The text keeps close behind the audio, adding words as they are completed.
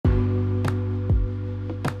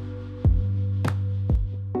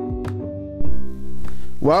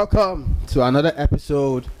Welcome to another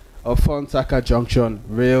episode of Fontaka Junction.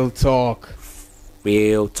 Real talk.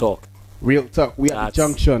 Real talk. Real talk. We at the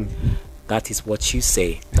junction. That is what you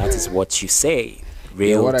say. That is what you say.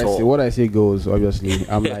 Real what talk. What I say goes. Obviously,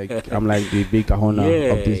 I'm like the big kahuna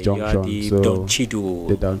of this junction. You are the Don Chido.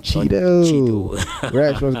 The Don Chido.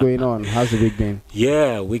 Resh, what's going on? How's the week been?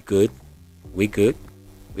 Yeah, we good.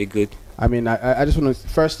 I mean, I just want to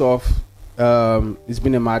first off, it's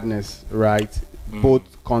been a madness, right? Both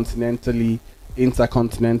continentally,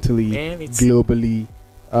 intercontinentally, globally.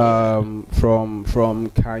 From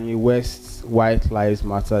Kanye West's White Lives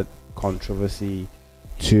Matter controversy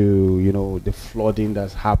to the flooding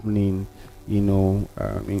that's happening in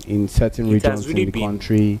certain regions in the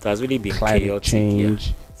country. It has really been climate chaotic,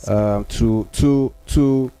 change.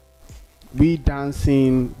 To we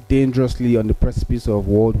dancing dangerously on the precipice of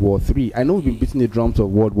World War III. I know we've been beating the drums of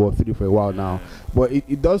World War III for a while now, but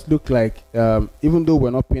it does look like, even though we're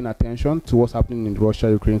not paying attention to what's happening in the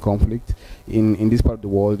Russia-Ukraine conflict in this part of the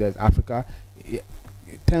world, there's Africa,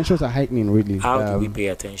 tensions are heightening really. How do we pay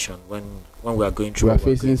attention when we are going through? We are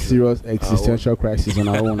facing serious existential crisis on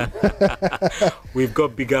our own. We've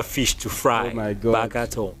got bigger fish to fry. Oh my God. Back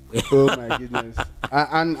at home. Oh my goodness.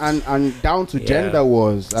 And down to gender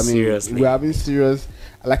wars. I mean, seriously. we're having serious,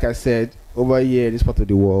 like I said, over here in this part of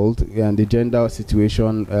the world, and the gender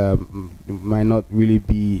situation might not really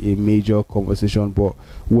be a major conversation, but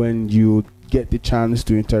when you get the chance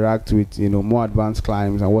to interact with more advanced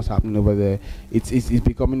climes and what's happening over there, it's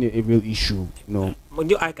becoming a real issue.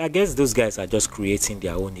 I guess those guys are just creating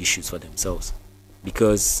their own issues for themselves,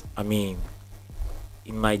 because I mean,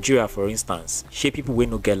 in Nigeria, for instance, people will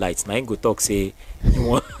not get lights. Now, I go talk say you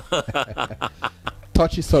want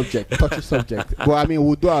touchy subject. But I mean,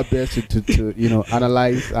 we'll do our best to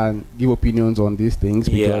analyze and give opinions on these things,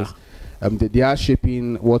 because they are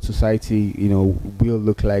shaping what society will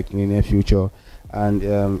look like in the near future, and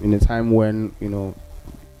in a time when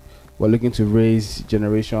we're looking to raise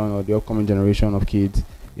generation or the upcoming generation of kids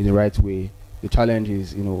in the right way. The challenge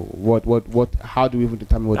is how do we even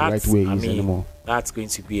determine what the right way is anymore? That's going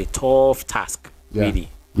to be a tough task, really.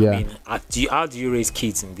 Yeah. I mean, how do you raise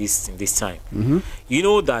kids in this time? Mm-hmm. You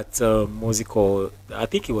know that musical, I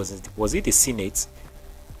think it was it the Senate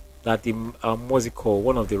that the musical,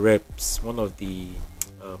 one of the reps, one of the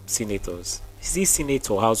senators, is this Senate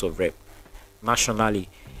or House of Rep nationally,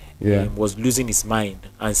 was losing his mind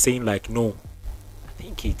and saying like, no, I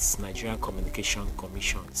think it's Nigerian Communication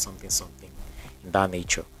Commission, something in that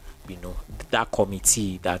nature, that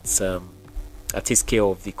committee that takes care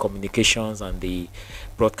of the communications and the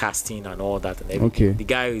broadcasting and all that and everything. Okay. The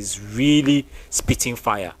guy is really spitting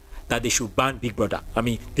fire that they should ban Big Brother. I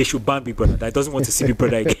mean, they should ban Big Brother. That doesn't want to see Big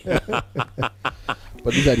Brother again.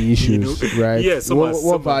 But these are the issues, right? Yeah.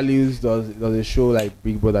 What values does a show like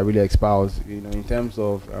Big Brother really espouse? In terms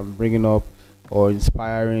of bringing up or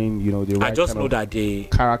inspiring, the right I just kind know of that they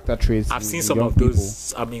character traits. I've seen in some young of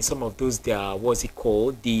those. I mean, some of those. They are, what's it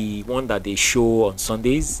called? The one that they show on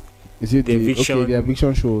Sundays. Is it the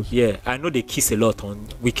eviction shows? Yeah, I know they kiss a lot on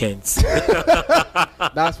weekends.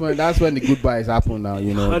 that's when the goodbyes happen now.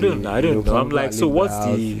 I don't know. I'm like, so what's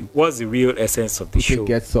the real essence of the show?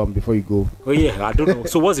 Get some before you go. Oh yeah, I don't know.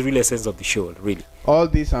 So what's the real essence of the show, really? All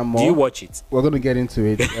this and more. Do you watch it? We're going to get into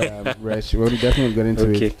it, Resh. We're definitely get into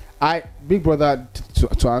it. Big Brother.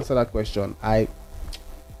 To answer that question, I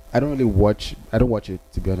don't really watch. I don't watch it,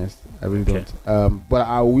 to be honest. I really don't. But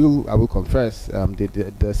I will confess.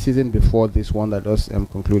 The season before this one that just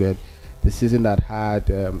concluded, the season that had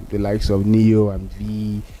the likes of Neo and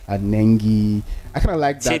V and Nengi, I kind of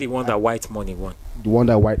like that. Say the one that White Money won. The one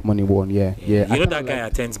that White Money won. Yeah. You know that guy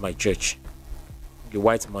attends my church. The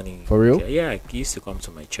White Money. For real? Yeah, he used to come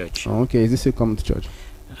to my church. Oh, okay. Is this still coming to church?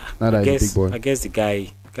 Now that he's a big boy. I guess the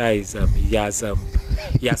guy is he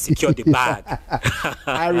has secured the bag.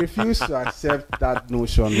 I refuse to accept that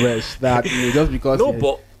notion, Resh, that just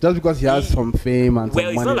because he has some fame and some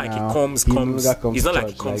money, it's not like now, he comes. It's not like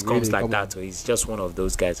he comes really, like that. So he's just one of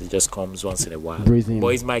those guys who just comes once in a while. Breathing. But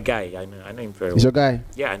he's my guy. I know him very well. He's your guy?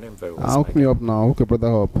 Yeah, I know him very well. Hook me up now. Hook your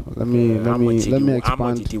brother up. Let me expand. How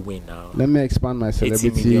much did he win now? Let me expand my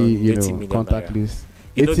celebrity, contact naira. list.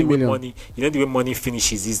 You know 80 million. the way money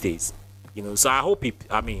finishes these days. So I hope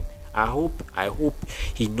I hope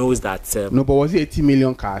he knows that. No, but was it 80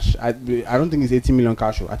 million cash? I don't think it's 80 million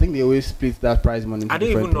cash. I think they always split that prize money. I don't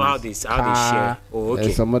even know how they share. Oh,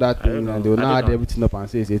 okay. Some other thing, and they will now add everything up and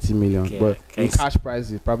say it's 80 million. Okay, but in cash price,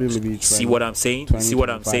 it's probably maybe. 20, see what I'm saying? 20, see what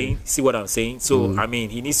 25. I'm saying? See what I'm saying? So I mean,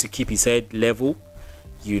 he needs to keep his head level,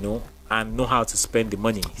 and know how to spend the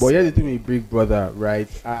money. But here's the thing with Big Brother, right?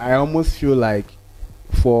 I almost feel like,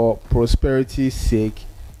 for prosperity's sake,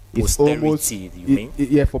 it's Posterity, almost do you mean?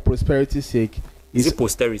 yeah, for prosperity's sake. Is it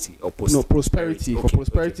posterity or No, prosperity. For Okay,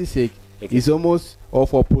 prosperity's sake, okay. it's almost, or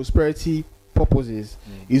for prosperity purposes,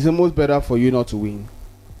 it's almost better for you not to win.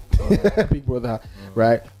 Big brother,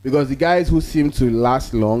 right? Because the guys who seem to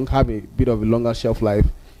last long, have a bit of a longer shelf life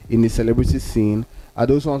in the celebrity scene, are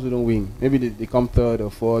those ones who don't win. Maybe they come third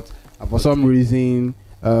or fourth, and for some reason,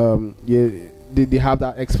 yeah, they have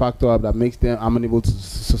that X factor that makes them amenable to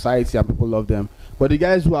society and people love them. But the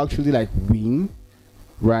guys who actually like win,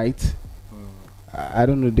 right? I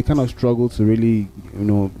don't know. They kind of struggle to really,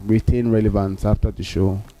 retain relevance after the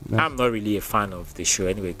show. I'm not really a fan of the show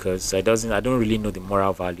anyway, because I don't really know the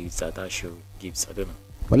moral values that show gives. I don't know.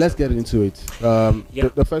 But let's get into it. Yeah.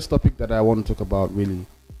 The first topic that I want to talk about, really,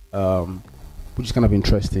 which is kind of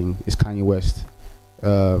interesting, is Kanye West.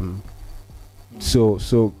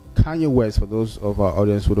 So Kanye West, for those of our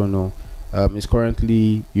audience who don't know, is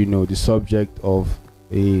currently, the subject of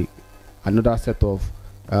another set of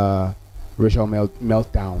racial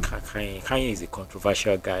meltdown. Kanye is a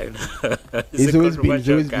controversial guy. He's always been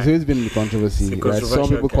in the controversy. Right? Some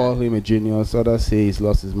people call him a genius, others say he's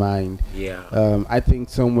lost his mind. Yeah. I think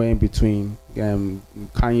somewhere in between.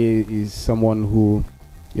 Kanye is someone who,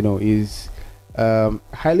 is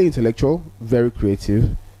highly intellectual, very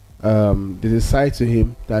creative. There's a side to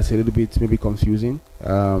him that's a little bit maybe confusing.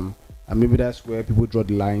 And maybe that's where people draw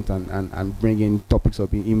the lines and bring in topics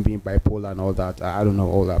of him being bipolar and all that. I don't know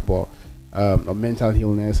all that, but of mental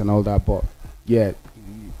illness and all that. But yeah,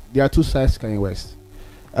 there are two sides to Kanye West.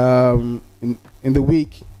 In the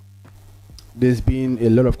week, there's been a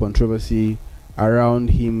lot of controversy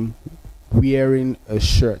around him wearing a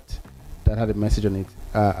shirt that had a message on it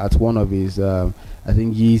at one of his, I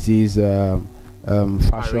think Yeezy's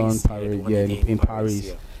fashion parade, in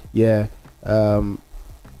Paris. Yeah.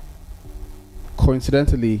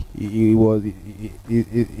 Coincidentally, he was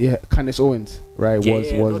Candace Owens, right?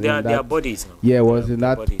 Their bodies. No? Yeah, was in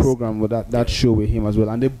that program with that show with him as well,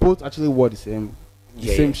 and they both actually wore the same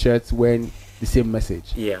shirts, wearing the same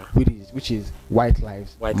message. Yeah, which is White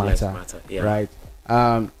Lives Matter. Yeah. Right.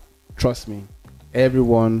 Trust me,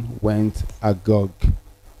 everyone went agog.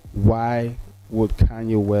 Why would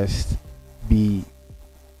Kanye West be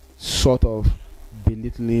sort of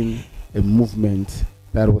belittling a movement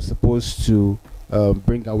that was supposed to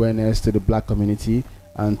bring awareness to the black community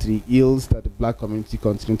and to the ills that the black community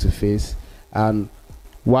continue to face? And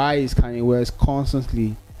why is Kanye West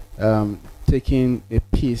constantly taking a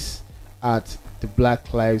piece at the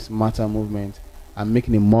Black Lives Matter movement and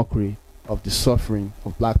making a mockery of the suffering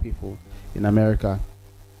of black people in America?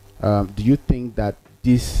 Do you think that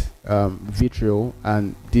this vitriol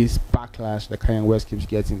and this backlash that Kanye West keeps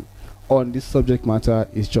getting on this subject matter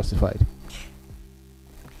is justified?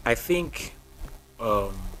 I think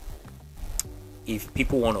if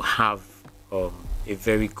people want to have a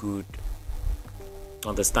very good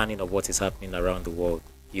understanding of what is happening around the world,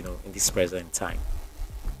 in this present time,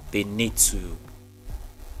 they need to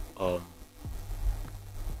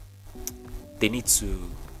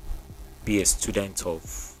be a student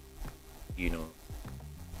of,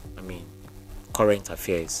 current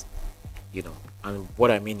affairs, and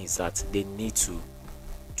what I mean is that they need to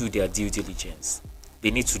do their due diligence. They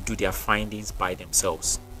need to do their findings by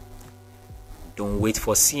themselves. Don't wait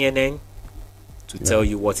for CNN to tell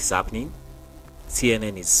you what is happening.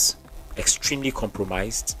 CNN is extremely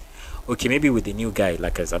compromised. Okay, maybe with the new guy,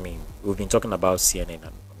 we've been talking about CNN,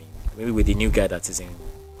 and maybe with the new guy that is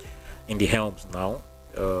in the helms now,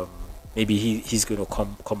 maybe he's going to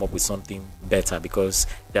come up with something better, because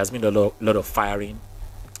there's been a lot of firing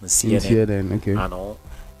in CNN, okay. And all.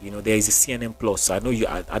 There is a CNN Plus. I know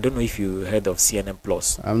I don't know if you heard of CNN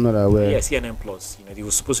Plus. I'm not aware. Yeah, CNN Plus. It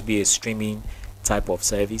was supposed to be a streaming type of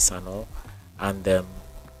service and all, and they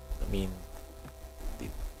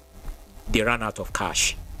ran out of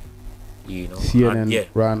cash. CNN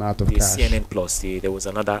ran out of cash. CNN Plus. There was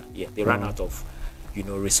another. Yeah, they ran out of,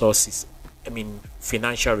 resources.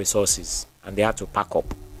 Financial resources, and they had to pack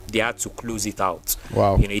up. They had to close it out.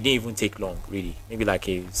 Wow. It didn't even take long, really. Maybe like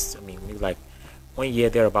 1 year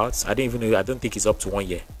thereabouts. I don't even know. I don't think it's up to 1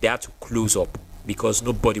 year. They had to close up because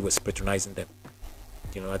nobody was patronizing them.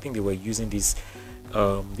 I think they were using this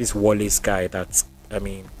Wallace guy that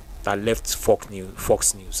left Fox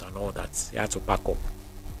News and all that. They had to back up.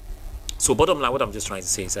 So bottom line, what I'm just trying to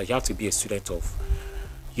say is that you have to be a student of,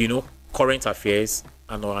 current affairs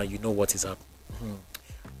and what is happening.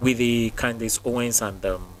 With the Candace Owens and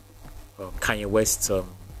Kanye West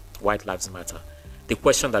White Lives Matter, the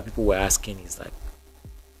question that people were asking is like,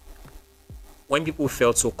 when people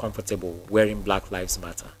felt so comfortable wearing Black Lives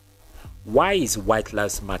Matter, why is White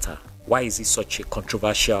Lives Matter why is it such a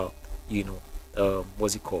controversial,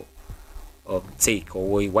 what's it called, take,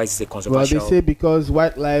 or why is it controversial? Well, they say because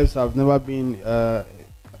white lives have never been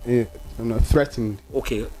threatened.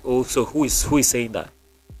 Okay. Oh, so who is saying that?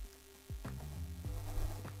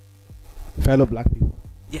 Fellow black people.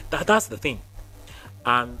 Yeah, that's the thing.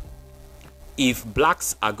 And if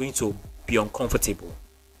blacks are going to be uncomfortable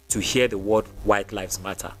to hear the word white lives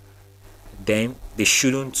matter, then they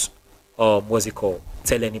shouldn't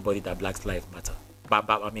tell anybody that black lives matter.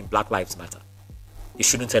 Black lives matter. They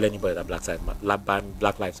shouldn't tell anybody that black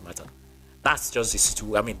lives matter. That's just the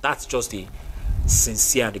situation. That's just the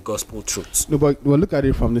sincere and the gospel truth. No, but we'll look at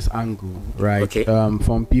it from this angle, right? Okay.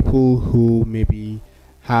 From people who maybe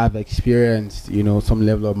have experienced, some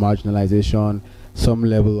level of marginalization, some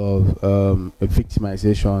level of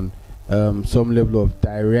victimization, some level of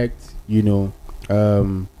direct, how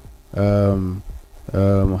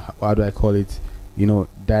do I call it?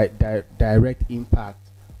 Direct impact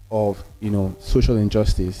of, social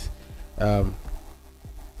injustice.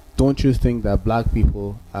 Don't you think that black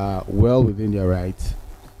people are well within their rights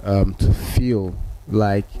to feel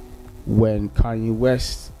like when Kanye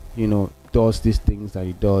West, does these things that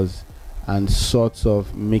he does and sort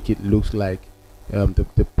of make it look like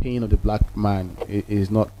the pain of the black man is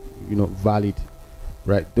not, valid,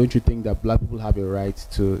 right? Don't you think that black people have a right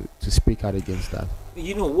to speak out against that?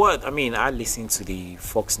 You know what? I listened to the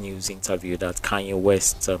Fox News interview that Kanye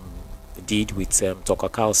West did with Tucker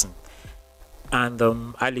Carlson. And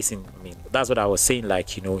I listened. That's what I was saying.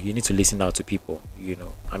 Like, you need to listen out to people.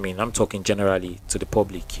 I'm talking generally to the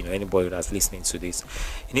public. Anybody that's listening to this,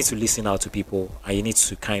 you need to listen out to people, and you need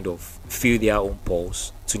to kind of feel their own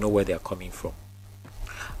pulse to know where they're coming from.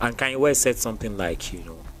 And Kanye West said something like, he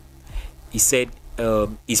said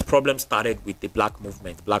his problem started with the Black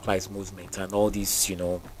Lives Movement, and all these,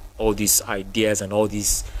 all these ideas and all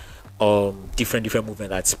these different movements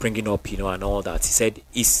that's springing up, and all that. He said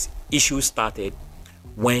his issue started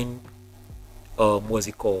when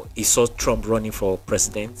he saw Trump running for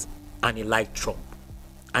president, and he liked Trump,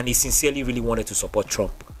 and he sincerely really wanted to support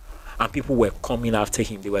Trump, and people were coming after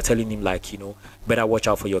him. They were telling him, like, better watch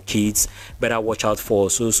out for your kids, better watch out for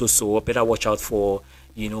so, better watch out for,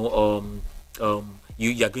 you're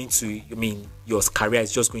going to, your career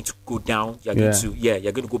is just going to go down. You're going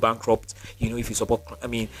to go bankrupt, if you support.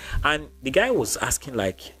 And the guy was asking,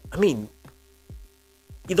 like,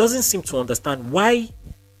 he doesn't seem to understand, why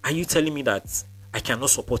are you telling me that I cannot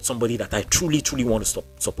support somebody that I truly want to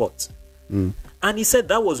support? And he said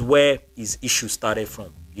that was where his issue started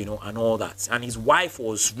from, and all that. And his wife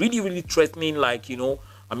was really threatening, like, you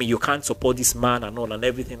can't support this man and all and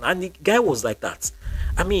everything. And the guy was like that.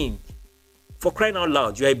 For crying out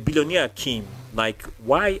loud, you're a billionaire, Kim. Like,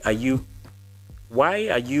 why are you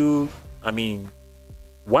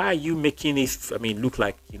making it, look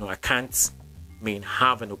like, I can't,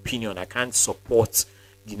 have an opinion. I can't support,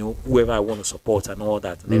 whoever I want to support and all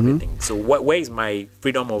that and everything. So where is my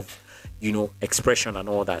freedom of, expression and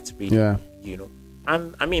all that, really? Yeah.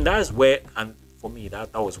 And that's where, and for me,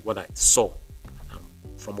 that was what I saw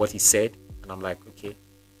from what he said. And I'm like, okay,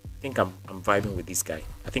 I think I'm vibing with this guy.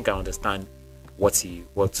 I think I understand what's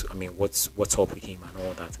up with him and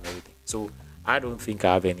all that and everything. So I don't think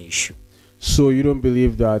I have any issue. So you don't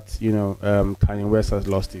believe that, Kanye West has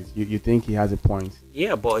lost it? You think he has a point?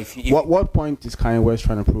 Yeah, but what point is Kanye West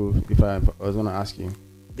trying to prove? If I was going to ask you,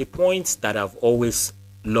 the points that I've always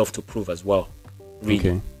loved to prove as well. Really,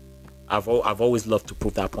 okay. I've always loved to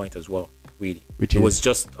prove that point as well. Really, it was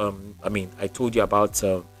just I told you about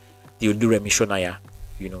the Oluremi Shonaya.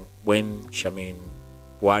 When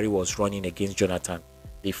Buhari was running against Jonathan,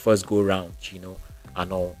 the first go round,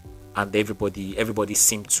 and all. And everybody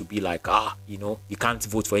seemed to be like, you can't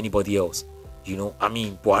vote for anybody else.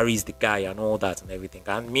 Buhari is the guy and all that and everything.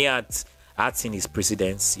 And me, I'd seen his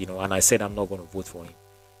precedents, and I said I'm not going to vote for him.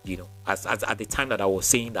 At the time that I was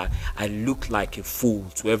saying that, I looked like a fool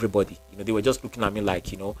to everybody. They were just looking at me like,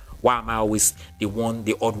 why am I always the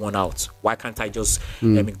odd one out? Why can't I just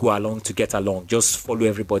go along to get along? Just follow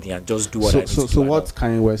everybody and just do what I need to do. So what's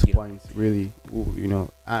Kanye West's point, really?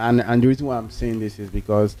 And the reason why I'm saying this is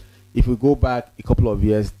because if we go back a couple of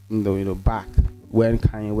years, back when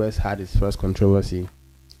Kanye West had his first controversy,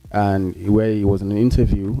 and where he was in an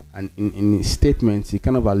interview, and in his statements, he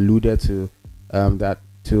kind of alluded to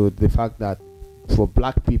the fact that for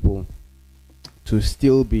black people to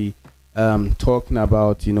still be talking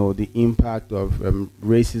about, the impact of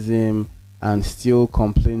racism and still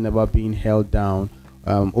complaining about being held down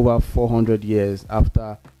over 400 years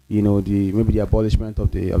after, the abolishment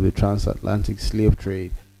of the transatlantic slave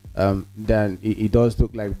trade. Then it does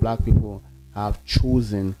look like black people have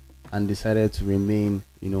chosen and decided to remain,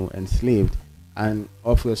 enslaved. And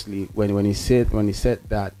obviously, when he said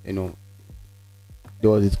that, there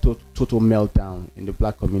was a total meltdown in the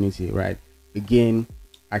black community, right? Again,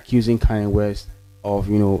 accusing Kanye West of,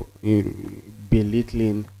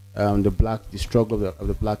 belittling the struggle of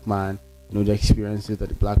the black man, the experiences that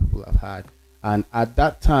the black people have had. And at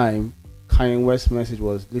that time, Kanye West's message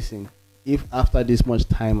was, listen, if after this much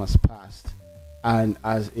time has passed, and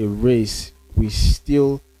as a race, we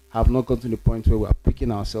still have not gotten to the point where we're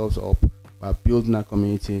picking ourselves up, we're building our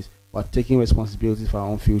communities, we're taking responsibility for our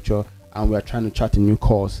own future, and we're trying to chart a new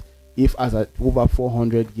course. If as over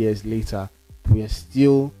 400 years later, we are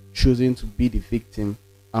still choosing to be the victim,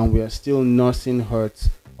 and we are still nursing hurts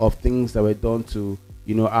of things that were done to,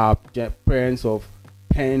 our parents of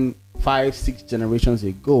 10, 5, 6 generations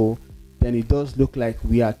ago, then it does look like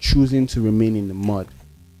we are choosing to remain in the mud,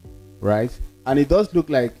 right? And it does look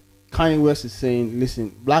like Kanye West is saying,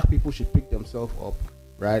 listen, black people should pick themselves up,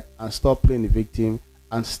 right, and stop playing the victim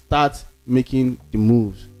and start making the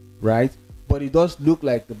moves, right? But it does look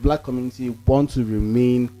like the black community want to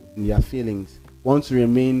remain in their feelings, want to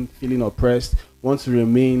remain feeling oppressed, want to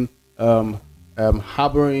remain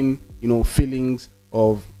harboring, feelings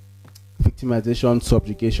of victimization,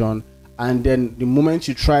 subjugation. And then the moment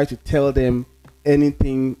you try to tell them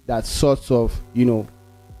anything that sort of,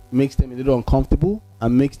 makes them a little uncomfortable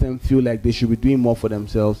and makes them feel like they should be doing more for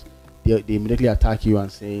themselves, they immediately attack you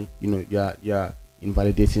and say, you're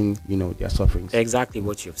invalidating, their sufferings. Exactly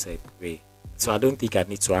what you've said, Ray. So I don't think I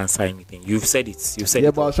need to answer anything. You've said it.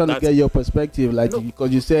 Yeah, but I was trying to get your perspective,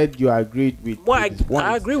 because you said you agreed with. Well,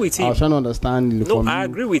 I agree with him. I was trying to understand. No, I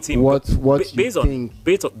agree with him. What you think?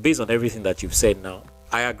 Based on everything that you've said now,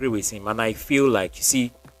 I agree with him, and I feel like, you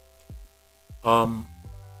see,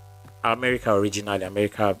 America originally,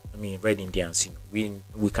 Red Indians, we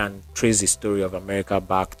can trace the story of America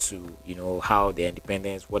back to, how the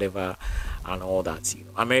independence, whatever, and all that.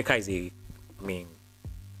 America is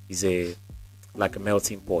like a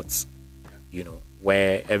melting pot,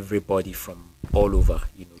 where everybody from all over,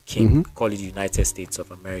 came. Call it the United States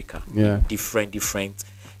of America. Yeah. Different,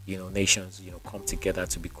 nations, come together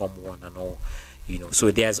to become one and all.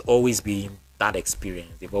 So there's always been that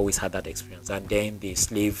experience. They've always had that experience. And then the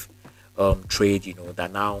slave trade,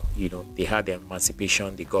 that now, they had their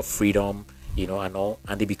emancipation, they got freedom, and all,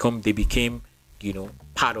 and they became,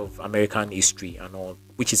 part of American history and all,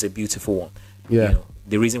 which is a beautiful one. Yeah.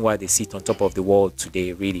 The reason why they sit on top of the world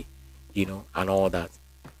today, really, and all that.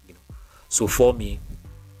 So for me,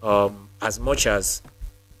 as much as,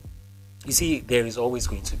 you see, there's always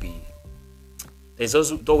going to be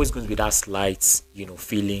that slight,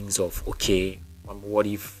 feelings of, okay, what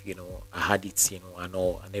if, I had it, and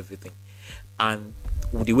all, and everything. And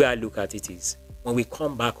the way I look at it is, when we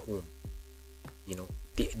come back home,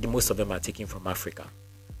 the most of them are taken from Africa.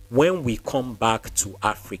 When we come back to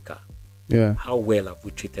Africa, yeah, how well have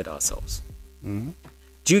we treated ourselves? Mm-hmm.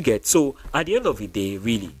 Do you get? So at the end of the day,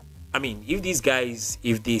 really, if these guys,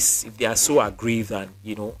 if they are so aggrieved and,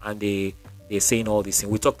 and they're saying all this,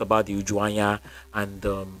 and we talked about the Ujuanya and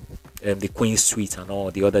the Queen's Suite and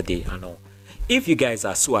all the other day and all. If you guys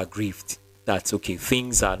are so aggrieved that, okay,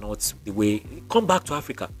 things are not the way, come back to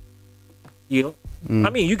Africa. You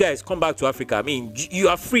guys come back to Africa. You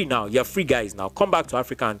are free now. You are free guys now. Come back to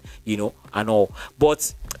Africa and, and all.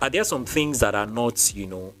 But are there some things that are not,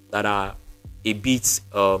 that are a bit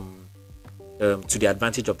to the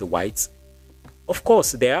advantage of the whites? Of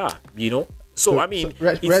course there are, So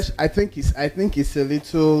Resh, I think it's a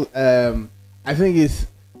little I think it's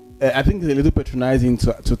a little patronizing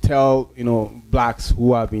to tell blacks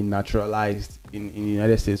who have been naturalized in the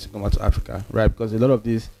United States to come out to Africa, right? Because a lot of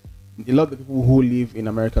the people who live in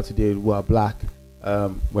America today who are black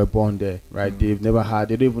were born there, right? They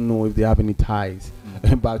don't even know if they have any ties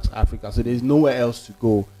back to Africa, so there's nowhere else to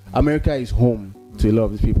go. America is home to a lot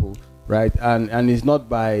of these people, right? And it's not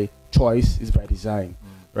by choice, it's by design,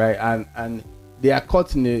 right? And they are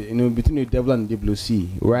caught in between the devil and the deep blue sea,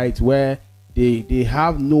 right? Where they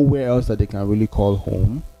have nowhere else that they can really call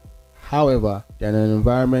home. However, they're in an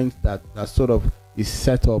environment that sort of is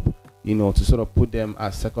set up, to sort of put them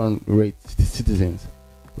as second-rate citizens,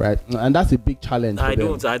 right? And that's a big challenge. I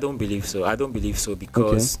don't believe so. I don't believe so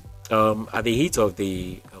because at the heat of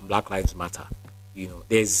the Black Lives Matter,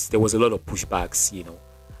 there was a lot of pushbacks,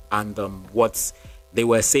 and what they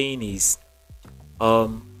were saying is a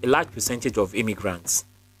large percentage of immigrants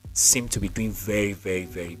seem to be doing very, very,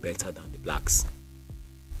 very better than the blacks.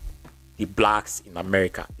 The blacks in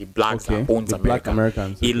America, the blacks that owns America, Black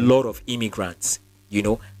Americans, a lot of immigrants,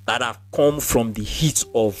 that have come from the heat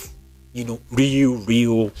of,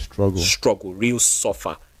 real struggle, real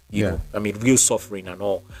suffer, you know, I mean, real suffering and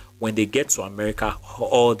all. When they get to America,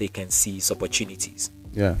 all they can see is opportunities.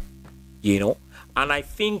 Yeah. You know, and I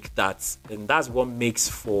think and that's what makes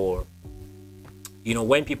for, you know,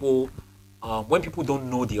 when people don't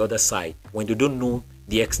know the other side, when they don't know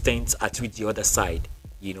the extent at which the other side,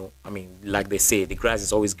 you know, I mean, like they say, the grass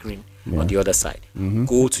is always green on the other side.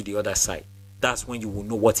 Go to the other side. That's when you will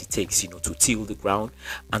know what it takes, you know, to till the ground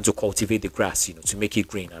and to cultivate the grass, you know, to make it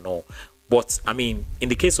green and all. But I mean, in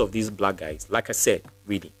the case of these black guys, like I said,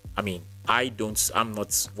 really, I mean, I'm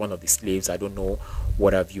not one of the slaves. I don't know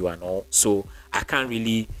what have you and all. So I can't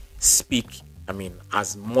really speak, I mean,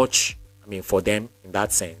 as much, I mean, for them in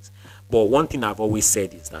that sense. But one thing I've always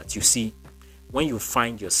said is that, you see, when you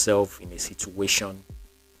find yourself in a situation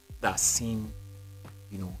that seems,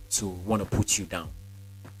 you know, to want to put you down,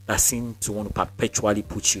 that seem to want to perpetually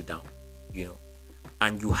put you down, you know,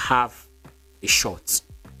 and you have a shot,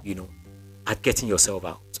 you know, at getting yourself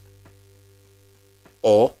out,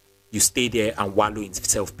 or you stay there and wallow in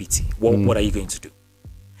self-pity, what are you going to do?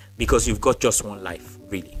 Because you've got just one life,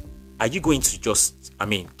 really. Are you going to just, I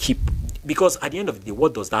mean, because at the end of the day,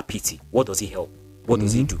 what does that pity, what does it help, what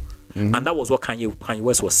does it do? And that was what Kanye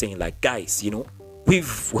West was saying, like, guys, you know,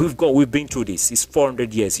 we've been through this. It's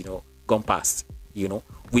 400 years, you know, gone past, you know.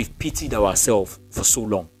 We've pitied ourselves for so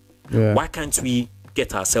long. Why can't we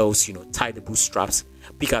get ourselves, you know, tie the bootstraps,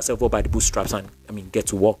 pick ourselves up by the bootstraps, and, I mean, get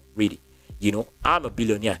to work, really? You know, I'm a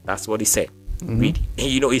billionaire. That's what he said, really. And,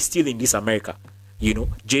 you know, he's still in this America. You know,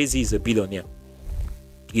 Jay-Z is a billionaire.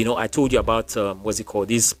 You know, I told you about, what's it called?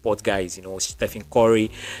 These sport guys, you know, Stephen Curry,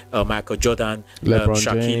 Michael Jordan,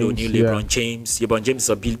 Shaquille O'Neal, LeBron James. LeBron James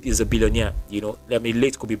is a billionaire. You know, I mean,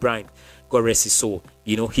 late Kobe Bryant, God rest his soul.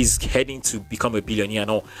 You know, he's heading to become a billionaire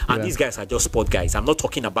and all. And these guys are just sport guys. I'm not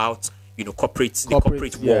talking about, you know, corporate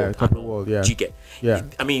world. You get?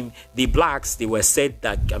 I mean, the blacks, they were said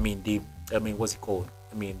that, what's it called?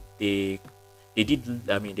 I mean, they did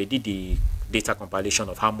the data compilation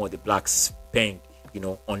of how much the blacks spend, you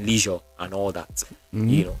know, on leisure and all that.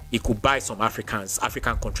 You know, it could buy some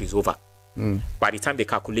African countries over. By the time they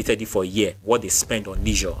calculated it for a year, what they spend on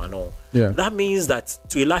leisure and all. That means that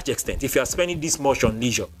to a large extent, if you are spending this much on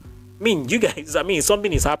leisure, I mean, you guys, I mean,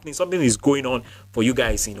 something is happening, something is going on for you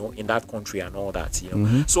guys, you know, in that country and all that, you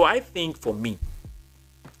know. So I think for me,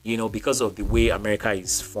 you know, because of the way America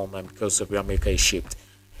is formed and because of the way America is shaped,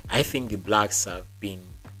 I think the blacks have been,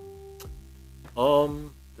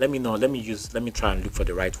 let me try and look for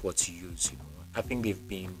the right word to use, you know. I think they've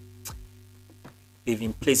been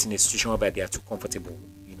placed in a situation where they are too comfortable,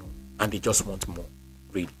 you know, and they just want more,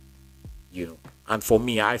 really, you know. And for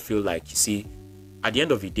me, I feel like, you see, at the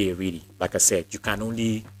end of the day, really, like I said, you can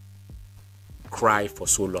only cry for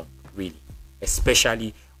so long, really,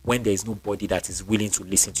 especially when there is nobody that is willing to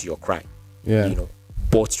listen to your cry, you know,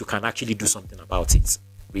 but you can actually do something about it,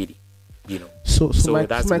 really, you know. So my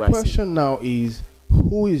question now is,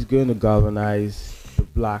 who is going to galvanize the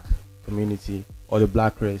black community or the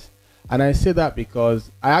black race? And I say that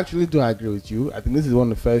because I actually do agree with you. I think this is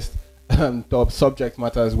one of the first top subject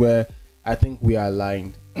matters where I think we are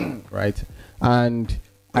aligned, right? And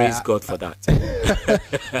praise God for that.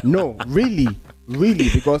 No, really,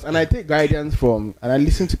 because, and I take guidance from, and I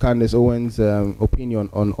listen to Candace Owens' opinion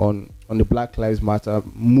on the Black Lives Matter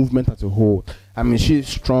movement as a whole. I mean, she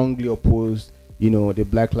strongly opposed, you know, the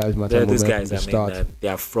Black Lives Matter movement. Those guys, they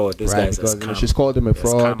are fraud. Those guys are scam. She's called them a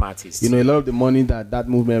fraud. Scam artists. You know, a lot of the money that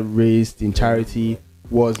movement raised in charity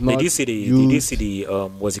was not. Did you see the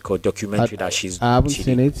what's it called, documentary that she's? I haven't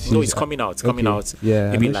seen it. No, it's coming out. It's coming out.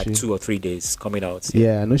 Yeah, maybe like 2 or 3 days. Coming out.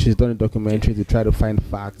 Yeah, I know she's done a documentary to try to find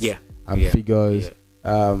facts. And figures.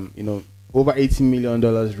 You know, over $80 million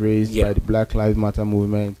raised by the Black Lives Matter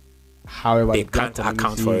movement. However, they can't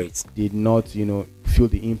account for it. Did not, you know, feel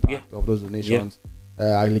the impact of those donations.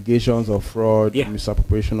 Allegations of fraud,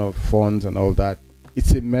 misappropriation of funds, and all that.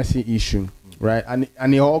 It's a messy issue, right? And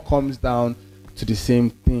it all comes down to the same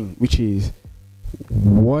thing, which is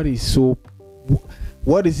what is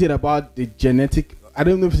it about the genetic? I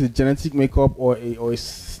don't know if it's a genetic makeup or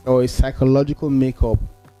a psychological makeup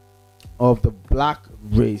of the black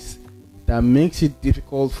race that makes it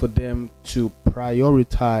difficult for them to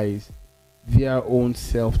prioritize their own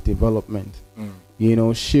self-development. You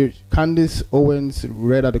know, Candace Owens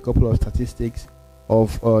read out a couple of statistics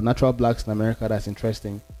of natural blacks in America. That's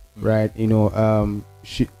interesting, right? You know,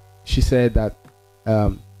 she said that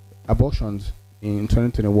abortions in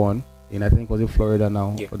 2021 in, I think, was it Florida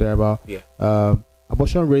now or thereabout,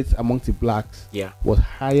 abortion rates amongst the blacks was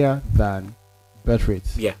higher than birth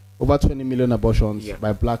rates. Over 20 million abortions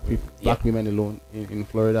by black women alone in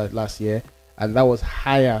Florida last year, and that was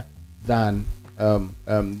higher than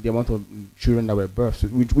the amount of children that were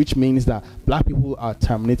birthed, which means that black people are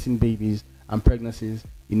terminating babies and pregnancies,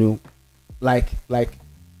 like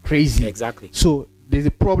crazy. Exactly. So there's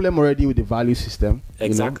a problem already with the value system.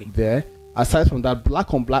 Exactly. There. Aside from that,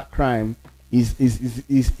 black on black crime is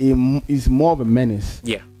more of a menace.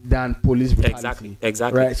 Yeah. Than police brutality.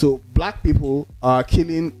 Exactly. Right. So black people are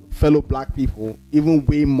killing fellow black people even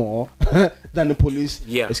way more than the police.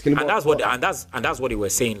 Yeah. And that's what they were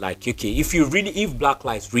saying. Like, okay, if Black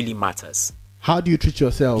lives really matters, how do you treat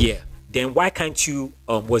yourself? Yeah. Then why can't you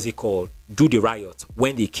what's it called? Do the riot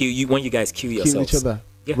when they kill you, when you guys kill yourselves. Kill each other.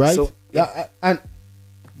 Yeah. Right. So, yeah. And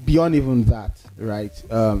beyond even that, right?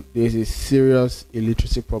 There's a serious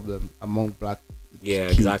illiteracy problem among black. Yeah.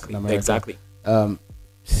 Kids Exactly. In America. Exactly.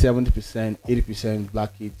 70%, 80%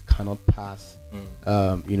 black kids cannot pass.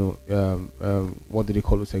 What do they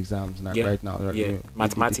call those exams right now? Yeah,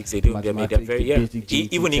 mathematics. They don't. They made them very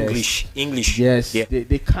even English. Yes, yeah.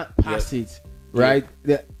 they can't pass it. Right.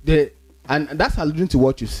 And that's alluding to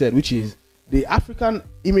what you said, which is the African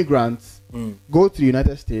immigrants go to the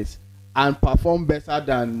United States and perform better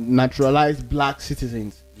than naturalized black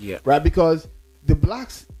citizens. Yeah. Right, because the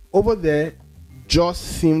blacks over there just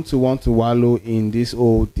seem to want to wallow in this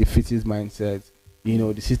old defeatist mindset.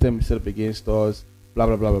 The system is set up against us, blah,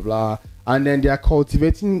 blah, blah, blah, blah. And then they are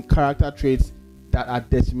cultivating character traits that are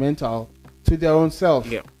detrimental to their own self.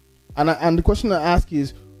 Yeah. And the question I ask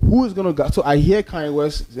is, who is going to go? So I hear Kanye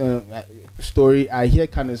West's story. I hear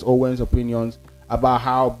Candace Owens' opinions about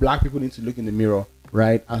how black people need to look in the mirror,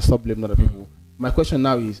 right? And stop blaming other people. My question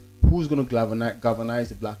now is, who's going to galvanize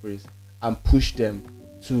the black race and push them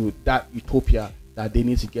to that utopia that they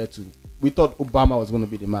need to get to? We thought Obama was going to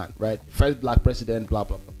be the man, right? First black president, blah,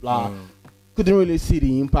 blah, blah, blah. Couldn't really see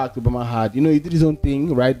the impact Obama had. He did his own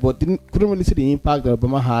thing, right? But couldn't really see the impact that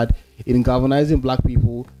Obama had in galvanizing black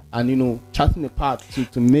people and, charting a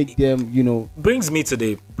path to make them, Brings me to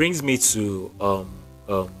the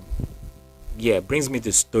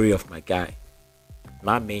story of my guy,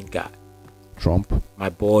 my main guy. Trump. My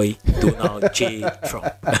boy Donald J.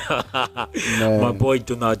 Trump. My boy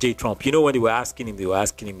Donald J. Trump. When they were asking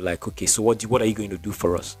him like, okay, so what are you going to do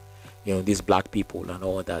for us? These black people and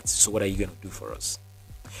all that. So what are you going to do for us?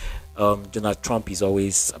 Donald Trump is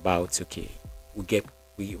always about, okay, we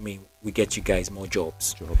get you guys more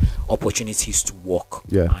jobs. Opportunities to work,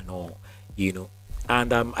 and all,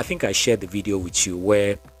 And I think I shared the video with you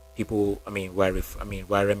where people,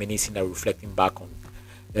 were reminiscing and reflecting back on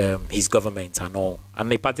his government and all,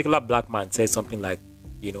 and a particular black man said something like,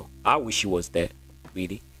 I wish he was there,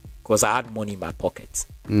 really, because I had money in my pocket.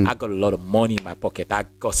 I got a lot of money in my pocket. I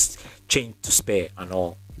got change to spare and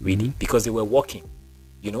all, really, because they were working.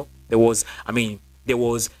 And that's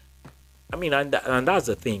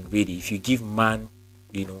the thing, really. If you give man,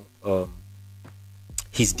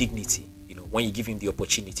 his dignity, when you give him the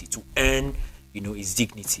opportunity to earn, his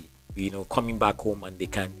dignity, coming back home and they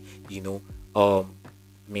can,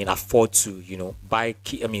 afford to, buy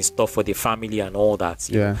stuff for the family and all that.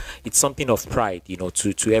 It's something of pride,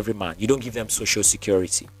 to every man. You don't give them social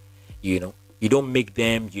security, you don't make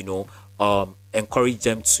them, encourage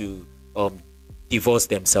them to divorce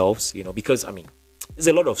themselves, because there's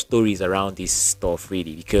a lot of stories around this stuff,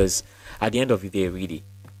 really, because at the end of the day, really,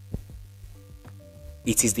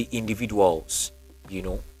 it is the individuals,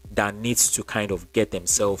 that needs to kind of get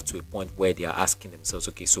themselves to a point where they are asking themselves,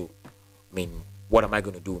 okay, so what am I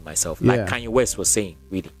going to do with myself? Like Kanye West was saying,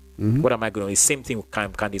 really. What am I going to do? The same thing with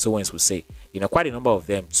Candace Owens would say. Quite a number of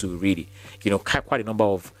them too, really. Quite a number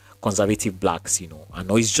of conservative blacks, I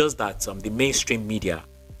know it's just that the mainstream media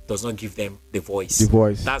does not give them the voice.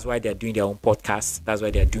 That's why they're doing their own podcast. That's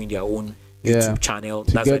why they're doing their own YouTube channel.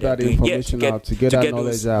 That's why they're doing information out, to get that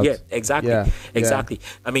knowledge out. Yeah, exactly.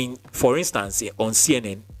 For instance, on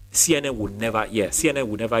CNN would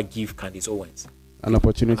never give Candace Owens an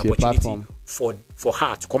opportunity, a platform for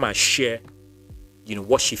her to come and share,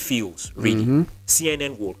 what she feels, really.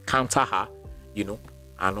 CNN will counter her,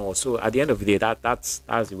 and also at the end of the day, that's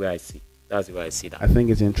the way I see. That's the way I see that. I think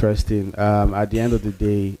it's interesting. At the end of the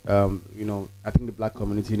day, I think the black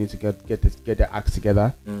community needs to get their acts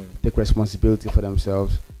together, take responsibility for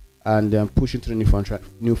themselves, and push into the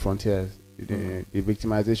new frontiers. The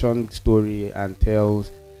victimization story and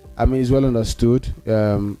tales, it's well understood,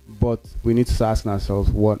 but we need to start asking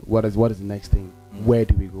ourselves what is the next thing? Where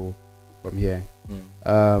do we go from here?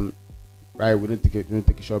 Right, we need to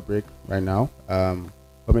take a short break right now. When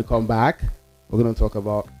we come back, we're going to talk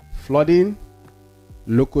about flooding,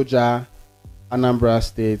 Lokoja, Anambra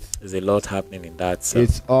State. There's a lot happening in that. So.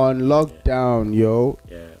 It's on lockdown, yo.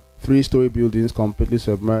 Yeah. 3-story buildings completely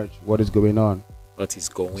submerged. What is going on? What is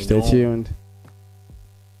going on? Stay tuned.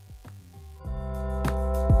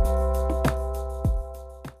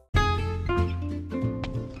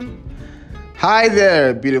 Hi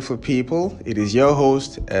there, beautiful people. It is your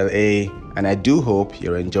host, LA, and I do hope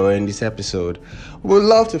you're enjoying this episode. We would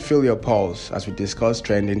love to feel your pulse as we discuss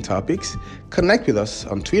trending topics. Connect with us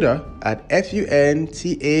on Twitter at FUNTAQA,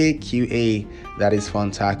 that is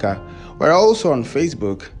Fontaka. We're also on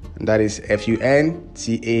Facebook, and that is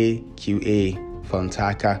FUNTAQA,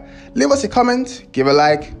 Fontaka. Leave us a comment, give a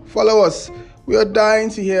like, follow us. We are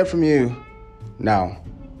dying to hear from you. Now,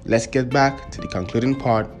 let's get back to the concluding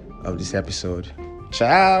part of this episode.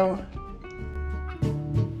 Ciao.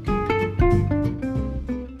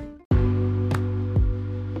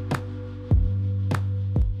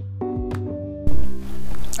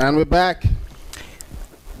 And we're back.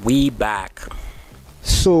 We back.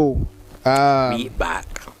 So, We back.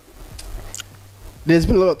 there's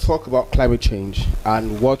been a lot of talk about climate change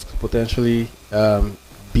and what could potentially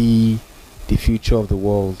be the future of the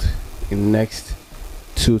world in the next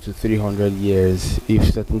 200 to 300 years if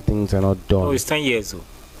certain things are not done. Oh, it's 10 years old.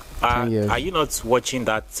 10 years. Are you not watching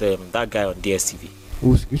that guy on DSTV?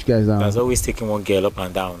 Which guy is that? That's always taking one girl up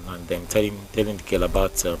and down and then telling the girl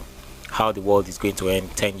about how the world is going to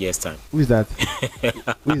end 10 years time. Who is that?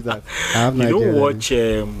 Who is that? I have no You idea. don't watch?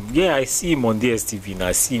 Yeah, I see him on DSTV and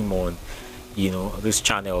I see him on, this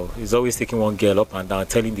channel. He's always taking one girl up and down,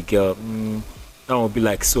 telling the girl, that will be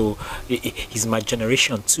like, so he's my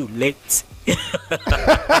generation too late.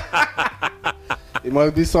 It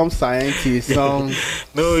must be some scientist, some.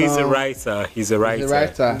 No, he's a some- writer. He's a writer.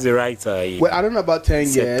 Well, I don't know about 10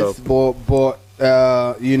 Set years, up. but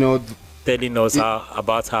Telling us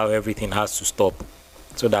about how everything has to stop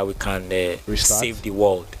so that we can Restart? save the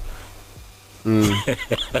world.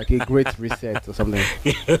 like a great reset or something.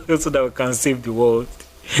 So that we can save the world.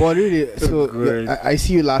 But really, so Great. I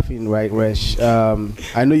see you laughing, right, Resh?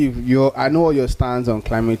 I know I know what your stance on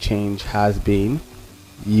climate change has been.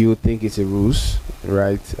 You think it's a ruse,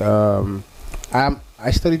 right?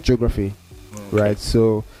 I studied geography, right?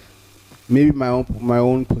 So maybe my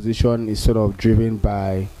own position is sort of driven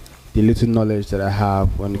by the little knowledge that I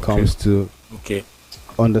have when it comes to Okay.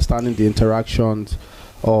 understanding the interactions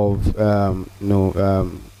of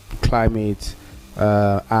climate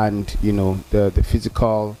and the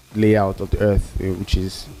physical layout of the earth, which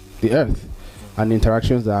is the earth, and the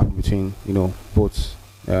interactions that happen between both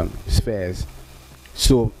spheres.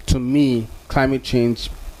 So to me, climate change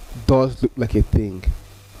does look like a thing,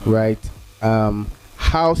 right?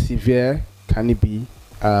 How severe can it be?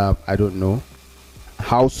 I don't know.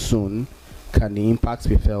 How soon can the impacts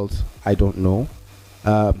be felt? I don't know.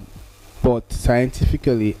 But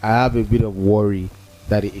scientifically, I have a bit of worry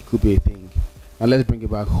that it could be a thing. Now let's bring it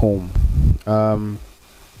back home.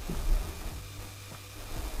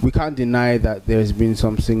 We can't deny that there's been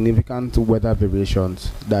some significant weather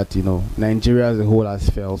variations that Nigeria as a whole has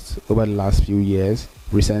felt over the last few years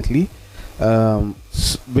recently.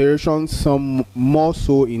 Variations, some more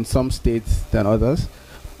so in some states than others,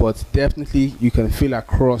 but definitely you can feel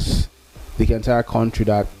across the entire country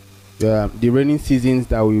that the rainy seasons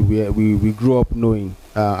that we grew up knowing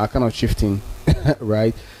are kind of shifting,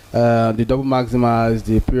 right? The double maximas,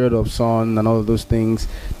 the period of sun, and all of those things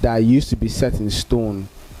that used to be set in stone,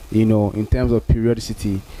 in terms of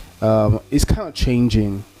periodicity, it's kind of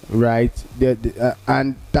changing, right?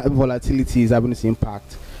 And that volatility is having its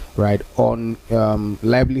impact, right, on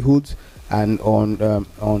livelihoods and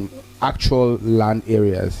on actual land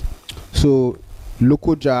areas. So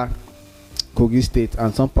Lokoja, Kogi State,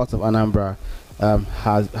 and some parts of Anambra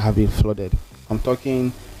have been flooded. I'm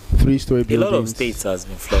talking 3-story A buildings. lot of states has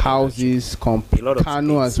been flooded. Houses, A lot of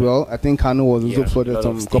Kano states, as well. I think Kano was also Yeah, flooded a lot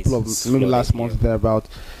some of couple of states maybe last flooded, month thereabout.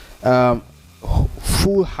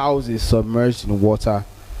 Full houses submerged in water,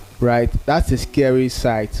 right? That's a scary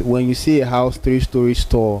sight. When you see a house 3-story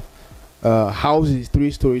tall, houses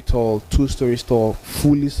 3-story tall, 2-story tall,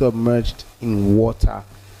 fully submerged in water,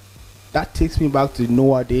 that takes me back to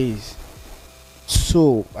Noah days.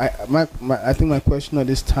 So I think my question at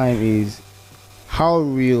this time is, how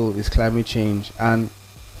real is climate change? And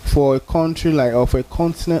for a country or for a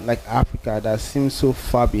continent like Africa that seems so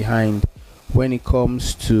far behind when it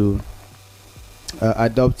comes to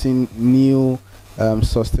adopting new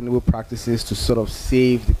sustainable practices to sort of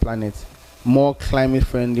save the planet, more climate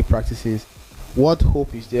friendly practices, what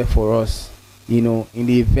hope is there for us, in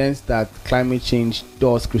the event that climate change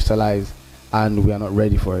does crystallize and we are not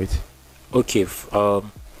ready for it? Okay.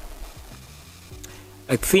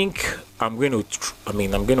 I think I'm going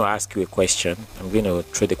to ask you a question. I'm going to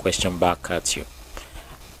throw the question back at you,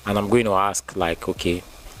 and I'm going to ask, like, okay,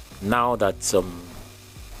 now that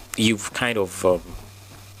you've kind of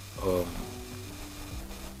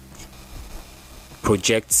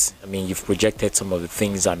you've projected some of the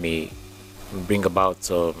things that may bring about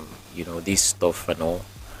this stuff and all,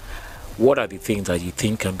 what are the things that you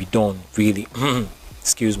think can be done really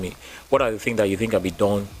excuse me, what are the things that you think can be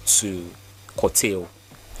done to curtail,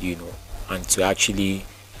 and to actually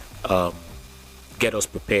get us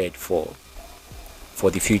prepared for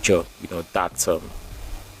the future, that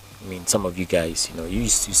some of you guys, you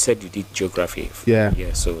said you did geography.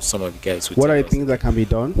 Yeah. So some of you guys would what are the things that can be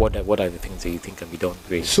done? What are the things that you think can be done?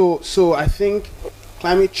 Really? So I think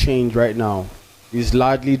climate change right now is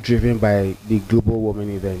largely driven by the global warming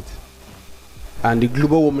event. And the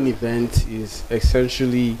global warming event is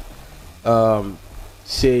essentially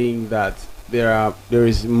saying that there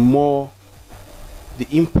is more, the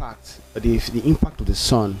impact of the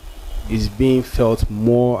sun is being felt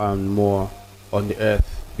more and more on the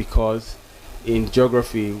earth, because in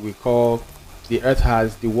geography we call the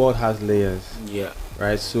world has layers. Yeah.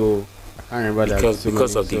 Right. So I can't remember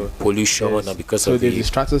because of the pollution, and because so of there's the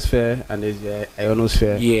stratosphere and there's the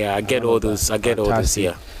ionosphere. Yeah, I get all those.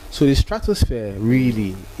 Yeah. So the stratosphere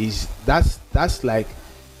really is that's like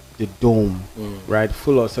the dome, right,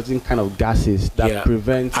 full of certain kind of gases that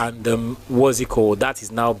prevent. And what's it called? That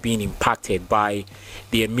is now being impacted by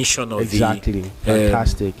the emission of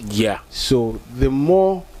fantastic. Yeah. So the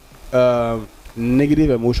more negative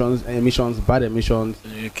emissions, bad emissions,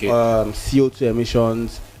 CO2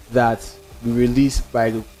 emissions that we release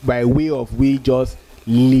by way of we just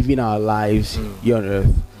living our lives here on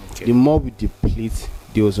Earth, the more we deplete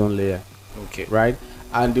the ozone layer. Right?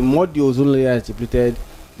 And the more the ozone layer is depleted,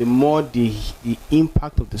 the more the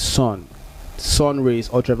impact of the sun rays,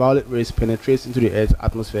 ultraviolet rays, penetrates into the Earth's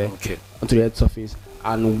atmosphere, onto the Earth's surface,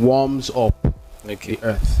 and warms up the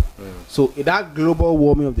Earth. So that global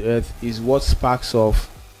warming of the Earth is what sparks off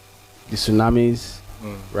the tsunamis,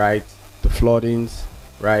 right? The floodings,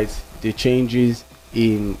 right? The changes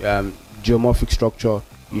in geomorphic structure,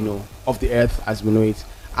 of the Earth as we know it,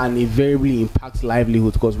 and invariably impacts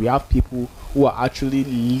livelihood, because we have people who are actually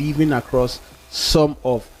living across some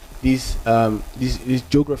of these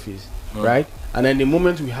geographies, right? And then the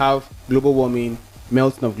moment we have global warming,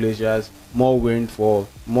 melting of glaciers, more rainfall,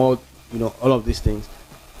 more, all of these things,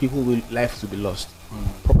 life to be lost,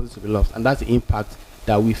 property to be lost, and that's the impact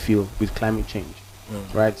that we feel with climate change,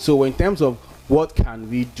 right? So in terms of what can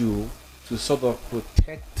we do to sort of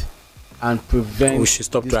protect and prevent, we should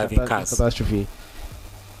stop driving cars. Catastrophe.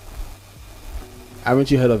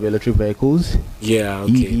 Haven't you heard of electric vehicles? Yeah,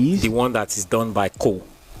 okay. EVs? The one that is done by coal.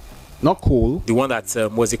 Not coal. The one that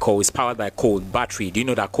what's it called? Is powered by coal, battery. Do you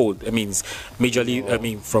know that coal?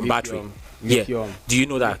 Majorly. From battery. Lithium. Yeah. Do you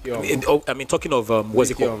know that? Talking of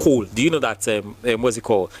what's it called? Coal. Do you know that? What's it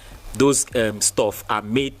called? Those stuff are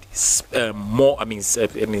made more. I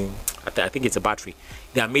think it's a battery.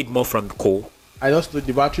 They are made more from coal. I just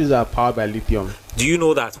the batteries are powered by lithium. Do you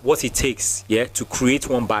know that what it takes, to create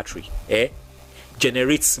one battery,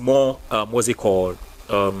 generates more what's it called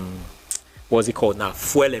now,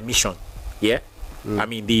 fuel emission,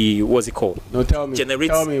 what's it called? No, tell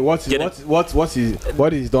me what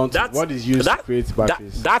is done to, what is used to create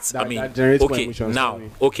batteries? That generates more emissions. Now,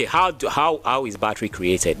 how is battery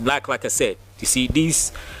created? Like I said, you see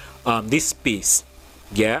this space,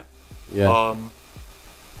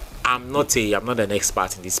 I'm not an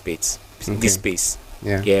expert in this space,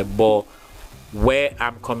 but where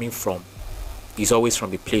I'm coming from is always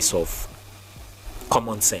from the place of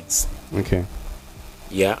common sense.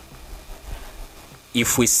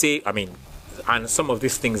 If we say, and some of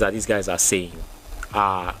these things that these guys are saying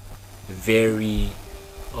are very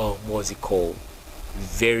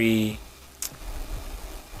very,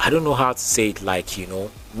 I don't know how to say it,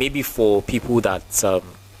 maybe for people that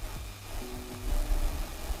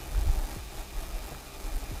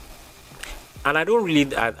and I don't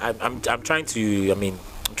really I'm trying to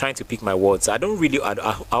I'm trying to pick my words. I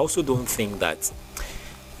also don't think that,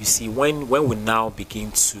 you see, when we now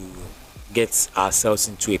begin to get ourselves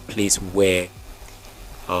into a place where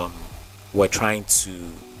we're trying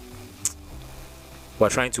to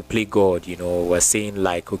play God, we're saying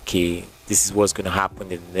okay, this is what's going to happen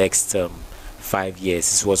in the next 5 years,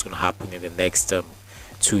 this is what's going to happen in the next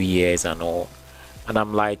 2 years and all, and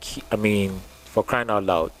I'm like, for crying out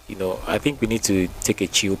loud, I think we need to take a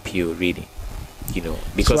chill pill, really.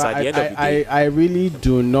 Because at the end of the day, I really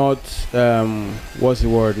do not what's the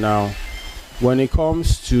word now, when it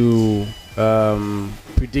comes to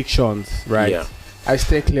predictions, right? I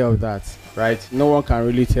stay clear of that, right? No one can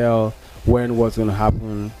really tell when what's going to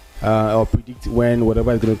happen, or predict when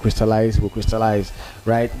whatever is going to crystallize will crystallize,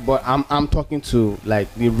 right? But I'm talking to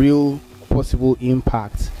the real possible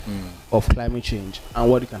impact of climate change and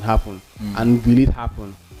what it can happen, and will it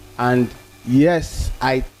happen? And yes,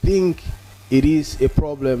 I think it is a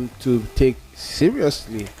problem to take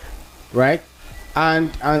seriously, right?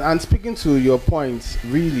 And speaking to your point,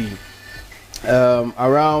 really,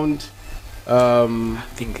 around, I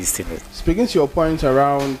think it's still it. speaking to your point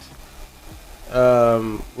around,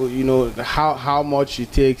 you know, how much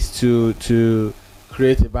it takes to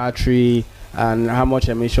create a battery and how much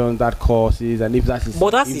emission that causes, and if that is, But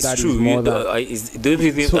that if is that true. more You, than, don't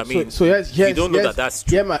you think? so, I mean, so yes, you don't know that that's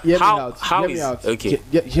true. Hear me How- out. how hear me is- out. okay.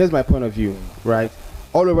 Here's my point of view, right?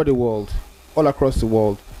 All over the world, all across the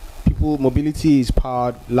world, mobility is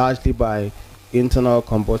powered largely by internal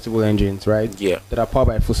combustible engines, right? Yeah. That are powered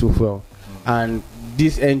by fossil fuel, and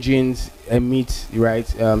these engines emit, right,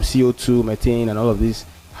 CO2, methane, and all of these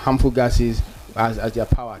harmful gases as they are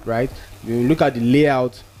powered, right? When you look at the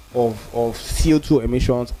layout of CO2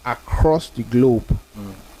 emissions across the globe,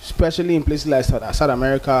 especially in places like South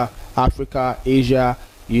America, Africa, Asia,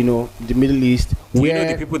 you know, the Middle East, Do you where,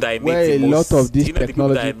 know the people that emit where the a most, lot of do this you know the people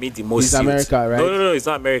that technology emit the most is CO2? America, right? No, it's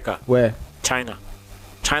not America. Where? China.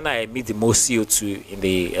 China emit the most CO2 in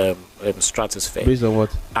the stratosphere. Based on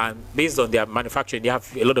what? And based on their manufacturing, they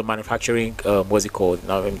have a lot of manufacturing, what's it called,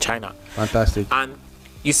 now in China. Fantastic. And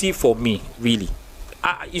you see, for me, really,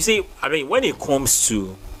 you see, I mean, when it comes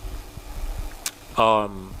to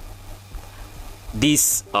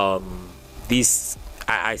this,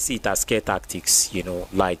 I see it as scare tactics, you know,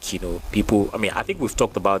 like, you know, people, I mean, I think we've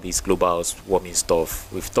talked about this global warming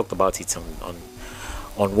stuff. We've talked about it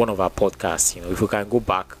on one of our podcasts. You know, if we can go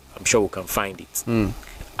back, I'm sure we can find it.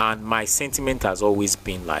 And my sentiment has always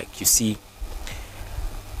been like, you see,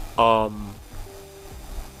 I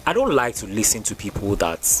don't like to listen to people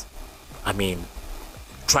that, I mean,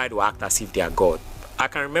 try to act as if they are God. I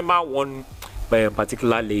can remember one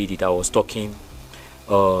particular lady that was talking.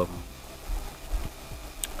 I'm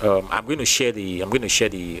going to share the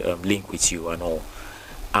link with you and all.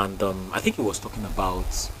 And I think it was talking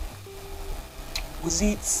about, I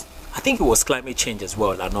think it was climate change as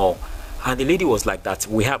well and all. And the lady was like that,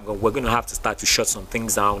 we're going to have to start to shut some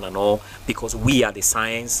things down and all, because we are the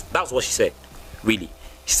science. That's what she said, really.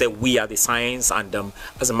 She said we are the science, and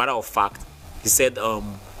as a matter of fact, he said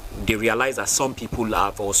they realize that some people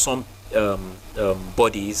have, or some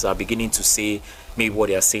bodies are beginning to say maybe what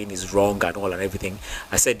they are saying is wrong and all and everything.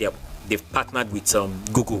 I said they've partnered with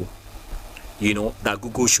Google, you know, that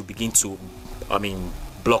Google should begin to, I mean,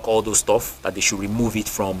 block all those stuff, that they should remove it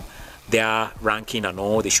from their ranking and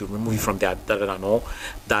all, they should remove it from their data and all,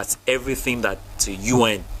 that everything that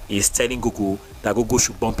UN is telling Google, that Google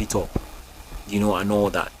should bump it up, you know, and all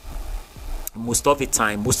that. Most of the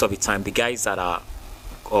time, the guys that are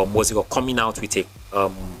coming out with a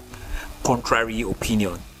contrary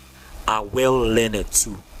opinion are well learned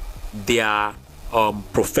too. They are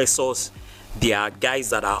professors. They are guys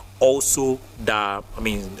that are also that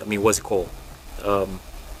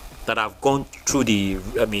that have gone through the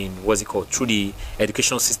through the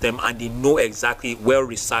education system, and they know exactly, well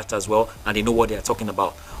researched as well, and they know what they are talking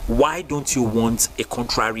about. Why don't you want a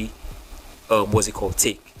contrary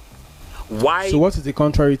take? Why? So what is the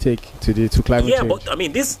contrary take to climate change? Yeah, but I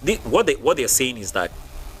mean, this what they're saying is that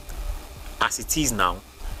as it is now,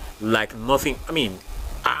 like nothing. I mean,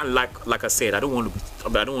 like I said, I don't want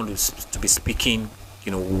to be speaking,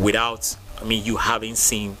 you know, without, I mean, you having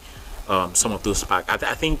seen some of those facts.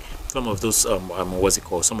 I think some of those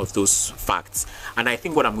some of those facts. And I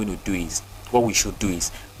think what we should do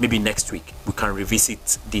is maybe next week we can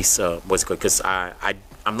revisit this because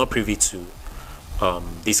I'm not privy to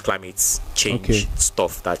this climate change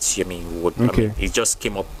stuff that I mean it just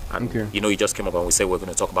came up, and it just came up and we said we're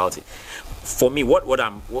going to talk about it. For me, what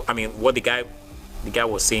the guy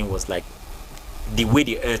was saying was like, the way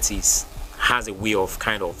the earth has a way of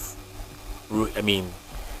kind of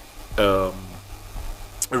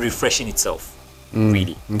refreshing itself,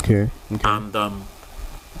 really. And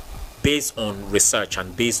based on research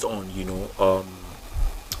and based on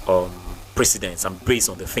precedents and based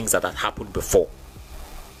on the things that had happened before,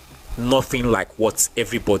 nothing like what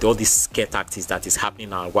everybody, all this scare tactics that is happening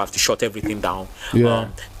now, we have to shut everything down,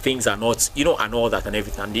 things are not, and all that and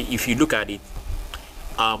everything. And if you look at it,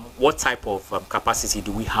 what type of capacity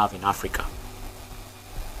do we have in Africa,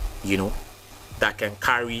 that can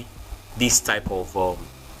carry this type of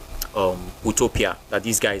utopia that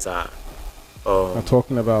these guys are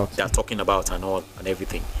talking about? They're talking about and all and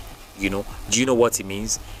everything. Do you know what it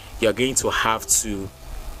means? You're going to have to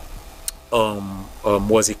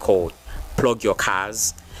plug your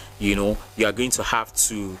cars. You are going to have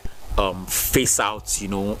to phase out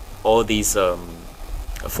all these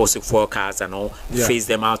fossil fuel cars and all, phase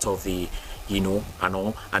them out of the and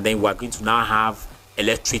all, and then we are going to now have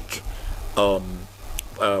electric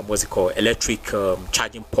what's it called, electric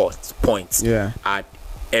charging points at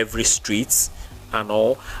every street and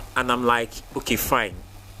all. And I'm like, okay, fine.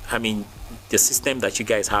 I mean, the system that you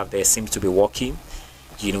guys have there seems to be working.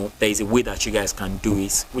 You know, there is a way that you guys can do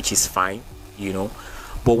it, which is fine, you know.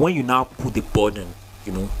 But when you now put the burden,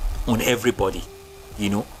 you know, on everybody, you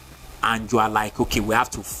know, and you are like, okay, we have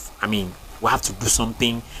to do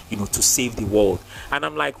something, you know, to save the world. And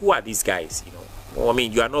I'm like, who are these guys? You know, well, I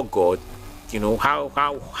mean, you are not God. You know,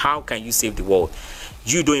 how can you save the world?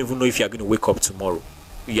 You don't even know if you are going to wake up tomorrow.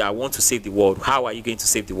 I want to save the world. How are you going to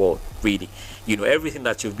save the world, really? You know, everything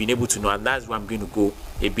that you've been able to know, and that's where I'm going to go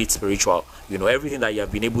a bit spiritual. You know, everything that you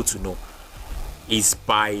have been able to know is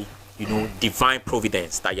by, you know, divine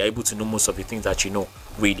providence that you're able to know most of the things that you know,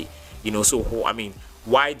 really. You know, so I mean,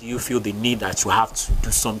 why do you feel the need that you have to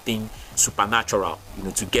do something supernatural, you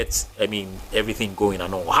know, to get, I mean, everything going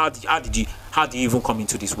and all? How did you even come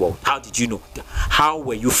into this world? How did you know? How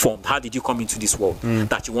were you formed? How did you come into this world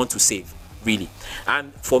that you want to save, really?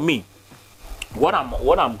 And for me, what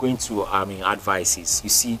I'm going to advise is, you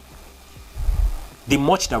see, the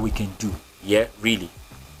much that we can do, really,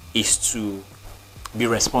 is to be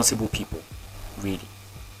responsible people, really.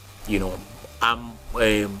 You know,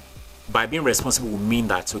 by being responsible will mean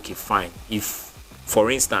that, okay, fine, if,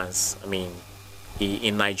 for instance, I mean,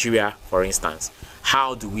 in Nigeria, for instance,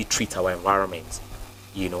 how do we treat our environment?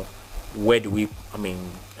 You know, where do we,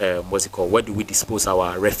 where do we dispose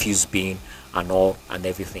our refuse bin and all and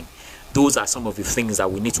everything? Those are some of the things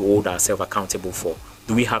that we need to hold ourselves accountable for.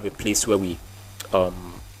 Do we have a place where we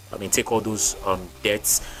take all those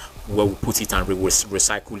debts, where we put it and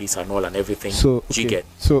recycle it and all and everything? So okay. You get?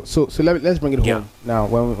 So let's bring it home now.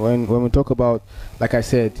 When we talk about, like I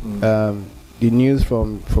said, the news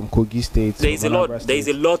from Kogi State, there's a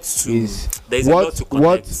lot to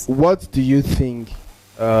connect. What do you think?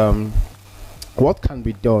 What can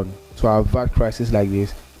be done to avert crisis like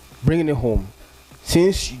this? Bringing it home,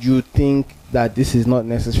 since you think that this is not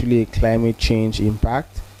necessarily a climate change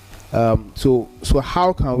impact. So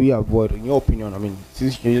how can we avoid, in your opinion? I mean,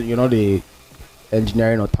 since you're not a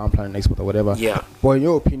engineering or town planning expert or whatever, but in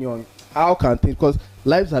your opinion, how can things, because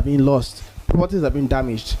lives have been lost, properties have been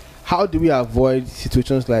damaged, how do we avoid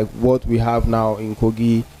situations like what we have now in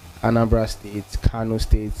Kogi, Anambra State, Kano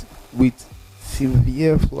State, with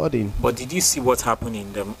severe flooding? But did you see what happened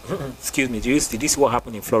in the excuse me, did you see what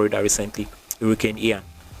happened in Florida recently? Hurricane Ian.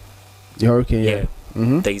 The hurricane, yeah.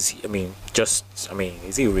 There's,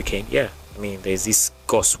 is it hurricane? Yeah. I mean, there's this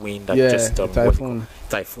gust wind that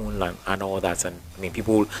typhoon and all that, and I mean,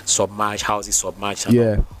 people submerge, houses submerged.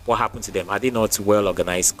 And what happened to them? Are they not well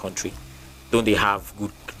organized country? Don't they have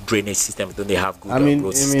good drainage systems? Don't they have good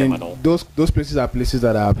road system and all? Those places are places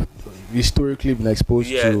that have historically been exposed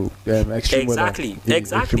to extreme weather.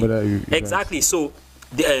 Exactly. So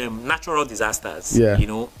the natural disasters, you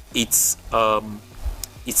know, it's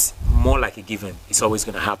more like a given. It's always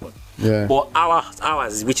going to happen. But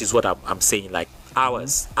ours, which is what I'm saying, like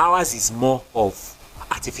ours is more of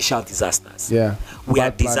artificial disasters. We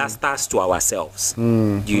are disasters to ourselves.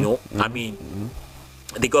 You know, I mean,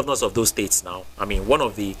 the governors of those states now, I mean, one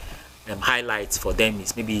of the highlights for them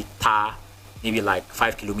is maybe maybe like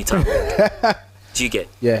 5 kilometers road. Do you get?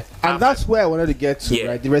 And that's where I wanted to get to,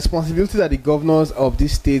 right? The responsibility that the governors of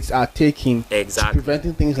these states are taking to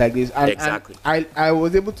preventing things like this. And I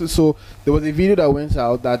was able to, so there was a video that went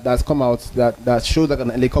out that's come out that shows like an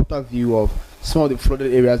helicopter view of some of the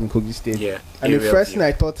flooded areas in Kogi State. And the first thing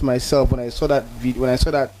I thought to myself when I saw that video, when I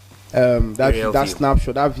saw that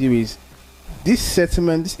snapshot, that view is, this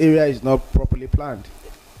settlement, this area is not properly planned.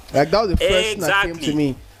 Like, that was the first thing that came to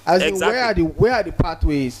me. As in, where are the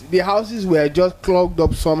pathways? The houses were just clogged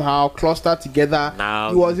up somehow, clustered together.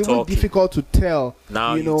 It was even difficult to tell.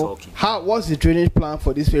 What's the drainage plan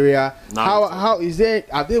for this area? Have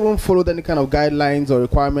they even followed any kind of guidelines or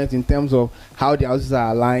requirements in terms of how the houses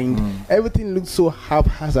are aligned? Everything looks so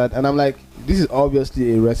haphazard, and I'm like, this is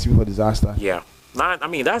obviously a recipe for disaster. I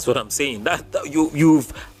mean, that's what I'm saying. That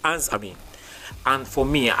you've answered. I mean, and for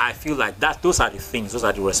me, I feel like those are the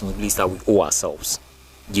responsibilities that we owe ourselves.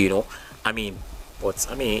 You know, I mean, but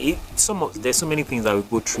I mean, there's so many things that we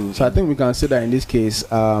go through. So I think we can say that in this case,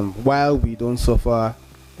 while we don't suffer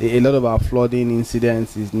a lot of our flooding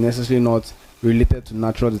incidents is necessarily not related to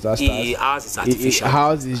natural disasters. Ours is artificial.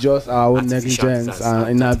 Ours is just our own negligence and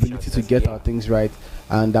inability to get our things right,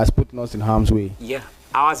 and that's putting us in harm's way.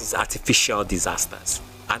 Ours is artificial disasters,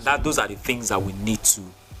 and those are the things that we need to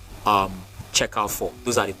check out for.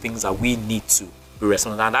 Those are the things that we need to be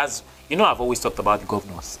responsible. And that's, you know, I've always talked about the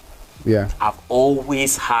governors. I've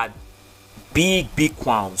always had big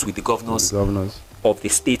qualms with the governors of the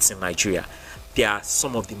states in Nigeria. they are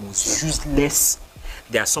some of the most useless,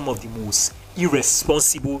 they are some of the most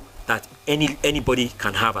irresponsible that anybody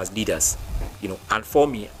can have as leaders, you know. And for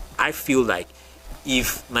me, I feel like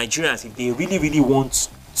if Nigerians, if they really want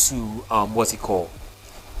to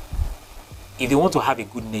if they want to have a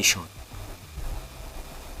good nation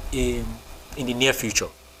in the near future,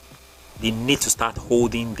 they need to start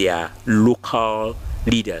holding their local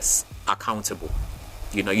leaders accountable.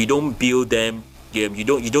 You know, you don't build them, you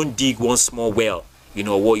don't dig one small well, you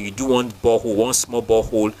know, what you do, one small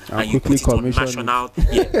borehole, and you put it on national,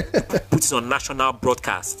 you put it on national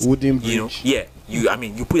broadcast. Wooden bridge. You know,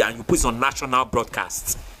 you put it on national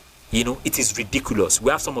broadcasts. You know, it is ridiculous.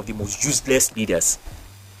 We have some of the most useless leaders.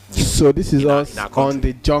 So this is us on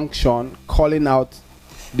the junction calling out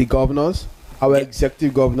the governors, our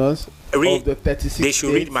executive governors of the 36 They should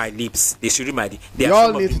states. read my lips. They should read my lips.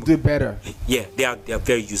 Y'all need to do better. Yeah, they are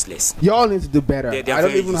very useless. Y'all need to do better. They are I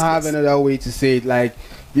don't very even useless. have another way to say it. Like,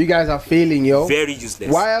 you guys are failing, yo. Very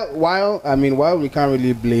useless. While we can't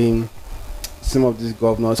really blame some of these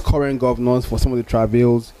governors, current governors, for some of the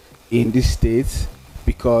travails in these states,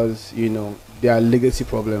 because, you know, there are legacy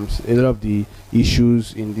problems. A lot of the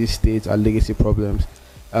issues in these states are legacy problems.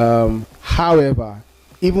 However,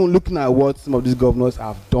 even looking at what some of these governors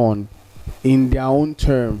have done in their own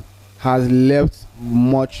term has left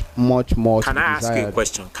much more to be Can I ask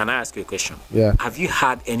you a question? Yeah. Have you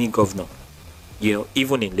had any governor, you know,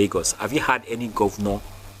 even in Lagos, have you had any governor,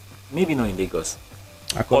 maybe not in Lagos,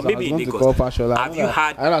 or maybe in Lagos, have you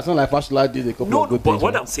had... I know it's not like Fashola did a couple of good things. But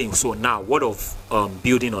what I'm saying, so now, what of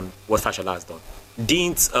building on what Fashola has done?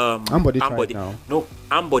 Didn't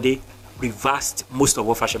Ambode reversed most of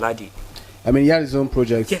what Fashola did. I mean, he had his own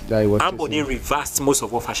project that he was Ambode reversed most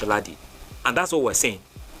of what Fashola did. And that's what we're saying.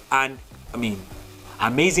 And, I mean,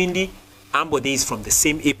 amazingly, Ambode is from the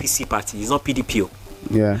same APC party. He's not PDP.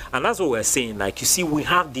 Yeah. And that's what we're saying. Like, you see, we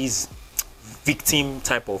have this victim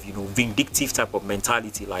type of, you know, vindictive type of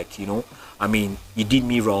mentality. Like, you know, I mean, you did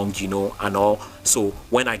me wrong, you know, and all. So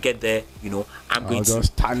when I get there, you know, I'm going to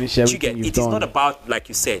just tarnish everything you've done. It is not about, like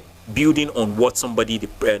you said, building on what somebody, the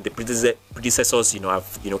predecessors, you know,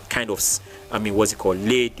 have, you know, kind of, I mean,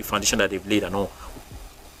 laid the foundation that they've laid and all.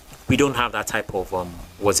 We don't have that type of,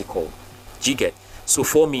 do you get? So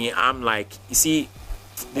for me, I'm like, you see,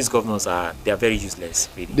 these governors they are very useless,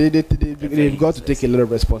 really. They've got to take a lot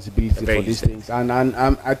of responsibility for these things. And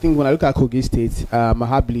I think when I look at Kogi State, my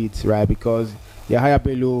heart bleeds, right? Because Yahaya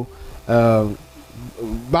Bello,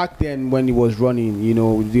 back then when he was running, you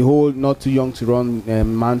know, the whole not too young to run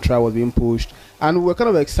mantra was being pushed. And we were kind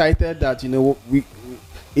of excited that, you know,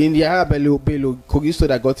 in Yahaya Bello, Kogi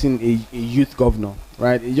State had gotten a youth governor,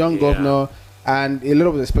 right? A young governor, and a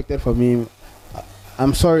lot was expected from him.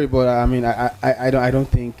 I'm sorry, but I mean, I don't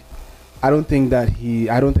think that he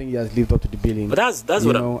has lived up to the billing. But that's what,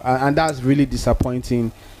 you know, and that's really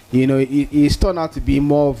disappointing. You know, it's turned out to be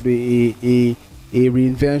more of a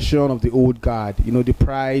reinvention of the old guard. You know, the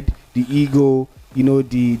pride, the ego, you know,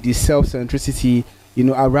 the self-centricity, you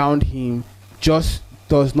know, around him just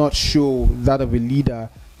does not show that of a leader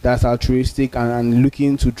that's altruistic and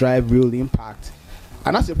looking to drive real impact.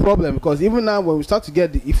 And that's a problem, because even now when we start to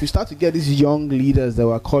get if we start to get these young leaders that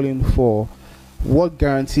we're calling for, what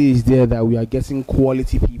guarantee is there that we are getting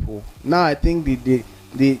quality people? Now I think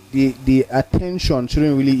the attention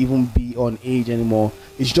shouldn't really even be on age anymore.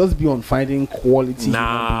 It should just be on finding quality.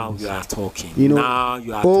 Now you are talking. You know, now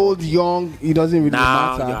you are old, talking. young, it doesn't really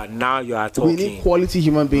matter. Now you are talking. We need quality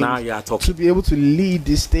human beings now you are talking. to be able to lead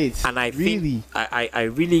the states. And I think I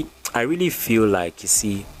really feel like, you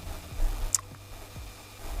see,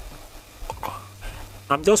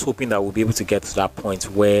 I'm just hoping that we'll be able to get to that point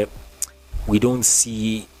where we don't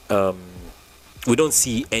see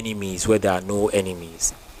enemies where there are no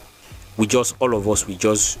enemies. All of us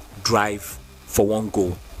just drive for one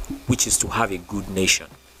goal, which is to have a good nation.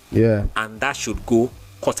 Yeah. And that should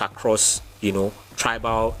cut across, you know,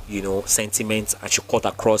 tribal, you know, sentiments, and should cut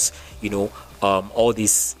across, you know, all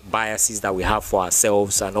these biases that we have for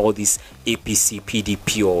ourselves and all this APC,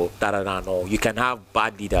 PDP or and all. You can have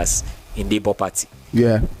bad leaders in Labour Party.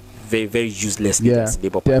 Yeah. Very, very useless leaders in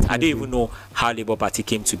Labour Party. Definitely. I don't even know how Labour Party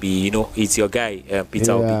came to be. You know, it's your guy,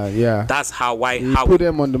 Peter Obi. Yeah. That's how put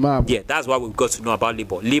them on the map. Yeah, that's why we've got to know about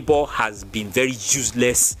Labour. Labour has been very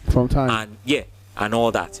useless from time. And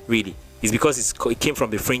all that, really. It's because it came from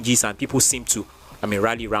the fringes and people seem to, I mean,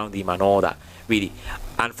 rally around him and all that, really.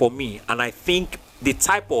 And for me, and I think the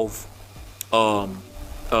type of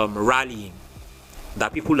rallying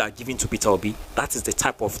that people are giving to Peter Obi, that is the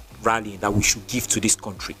type of rallying that we should give to this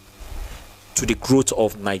country, to the growth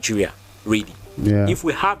of Nigeria, really. Yeah. If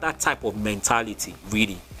we have that type of mentality,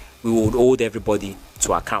 really, we would hold everybody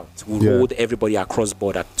to account. We would hold everybody across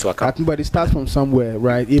border to account. But it starts from somewhere,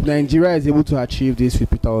 right? If Nigeria is able to achieve this with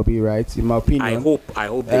Peter Obi, right? In my opinion, I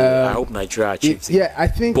hope Nigeria achieves it. Yeah, I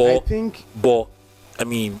think. But I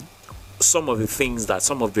mean, some of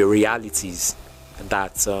the realities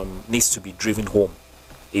that needs to be driven home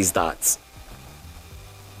is that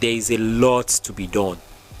there is a lot to be done.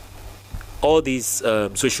 All these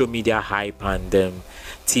social media hype and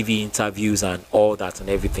TV interviews and all that and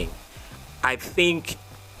everything. I think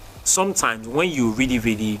sometimes when you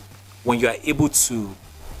when you are able to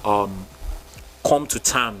come to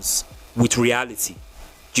terms with reality,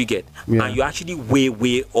 do you get? And you actually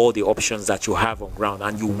weigh all the options that you have on ground,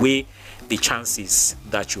 and you weigh the chances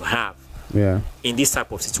that you have in this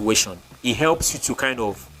type of situation. It helps you to kind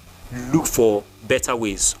of look for better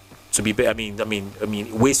ways to be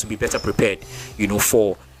ways to be better prepared,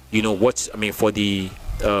 for for the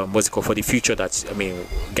for the future that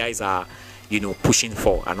guys are pushing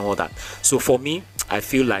for and all that. So for me, I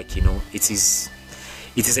feel like it is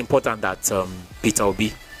important that Peter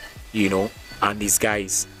Obi and these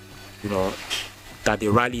guys that they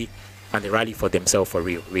rally for themselves for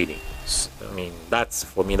real, really. That's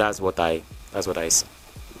for me, that's what I see.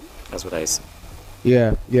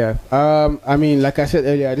 Yeah. Like I said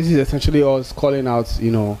earlier, this is essentially us calling out,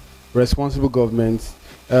 responsible governments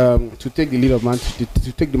to take the lead of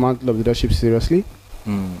to take the mantle of leadership seriously,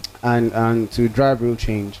 and to drive real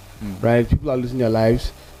change. Right? People are losing their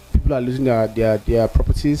lives. People are losing their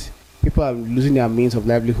properties. People are losing their means of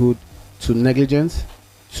livelihood to negligence,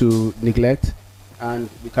 to neglect, and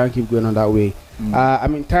we can't keep going on that way.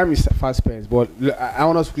 Time is fast spent, but I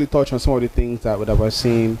want us to quickly touch on some of the things that we're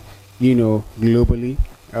seeing, globally.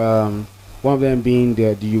 One of them being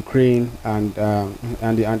the Ukraine and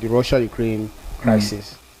the Russia-Ukraine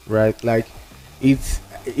crisis, right? Like it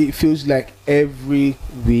feels like every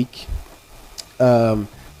week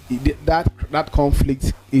that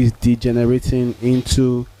conflict is degenerating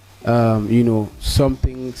into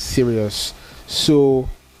something serious. So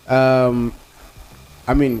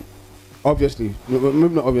obviously,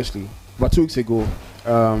 maybe not obviously, but 2 weeks ago,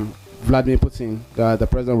 Vladimir Putin, the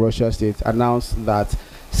president of Russia state, announced that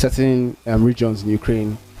certain regions in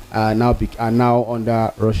Ukraine are now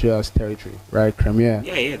under Russia's territory, right? Crimea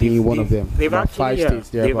being one of them. They've about actually, 5 states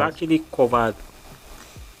there. They've actually covered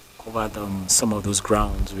some of those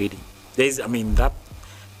grounds, really.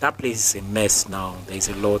 That place is a mess now. There's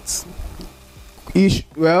a lot.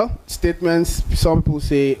 Statements. Some people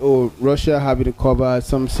say, "Oh, Russia have it covered."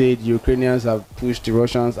 Some say the Ukrainians have pushed the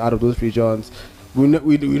Russians out of those regions. We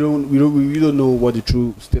don't know what the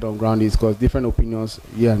true state on ground is, because different opinions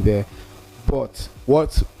here and there. But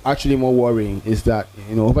what's actually more worrying is that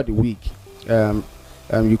over the week,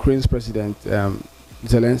 Ukraine's president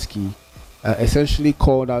Zelensky essentially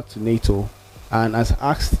called out to NATO and has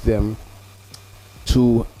asked them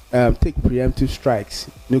to take preemptive strikes,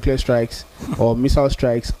 nuclear strikes or missile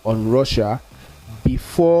strikes on Russia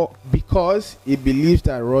because he believes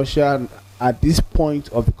that Russia at this point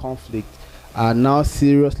of the conflict are now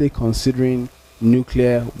seriously considering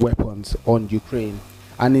nuclear weapons on Ukraine,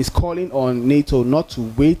 and is calling on NATO not to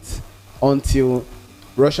wait until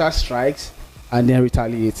Russia strikes and then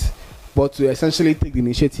retaliate, but to essentially take the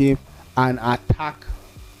initiative and attack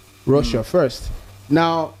Russia first.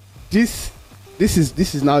 Now, this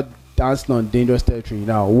is now dancing on dangerous territory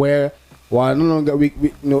now, where while no longer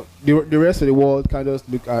the rest of the world can just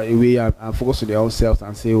look away and focus on their own selves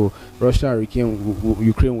and say, "Oh, Russia and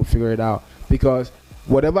Ukraine will figure it out," because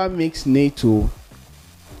whatever makes NATO,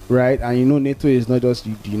 right? And NATO is not just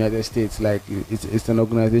the United States, like it's an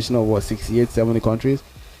organization of 68, 70 countries.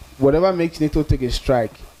 Whatever makes NATO take a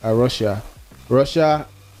strike at Russia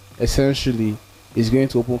essentially is going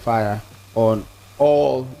to open fire on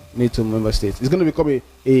all NATO member states. It's going to become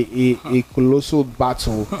a colossal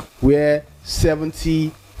battle where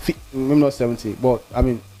 30,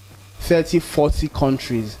 40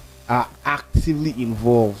 countries are actively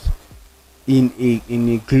involved in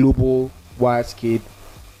a global wide-scale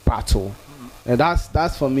battle. And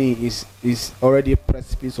that's for me is already a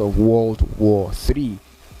precipice of World War III.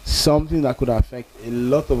 Something that could affect a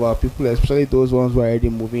lot of our people, especially those ones who are already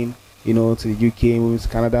moving, to the UK, moving to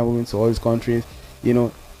Canada, moving to all these countries.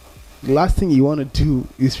 The last thing you want to do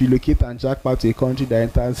is relocate and jackpot to a country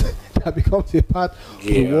that becomes a part of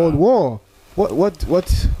the World War. What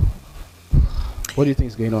do you think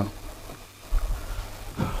is going on?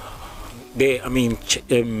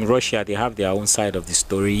 Russia, they have their own side of the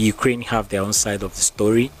story. Ukraine have their own side of the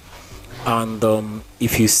story. And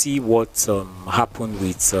if you see what happened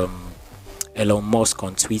with Elon Musk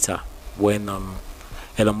on Twitter, when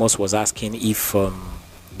Elon Musk was asking if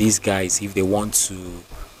these guys, if they want to,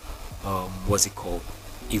 what's it called?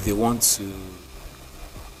 If they want to,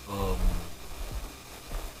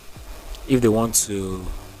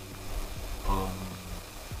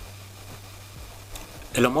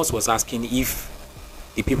 Elon Musk was asking if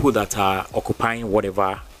the people that are occupying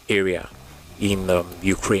whatever area in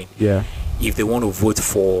Ukraine, if they want to vote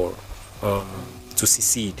for to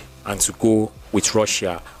secede and to go with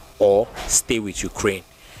Russia or stay with Ukraine,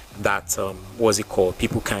 that what's it called?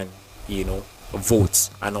 People can, vote.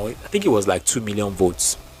 And I think it was like 2 million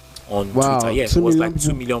votes on Twitter. Yeah, it was like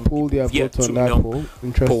 2 million people. 2 million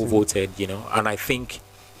poll voted. And I think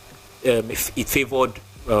it favored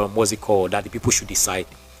what's it called, that the people should decide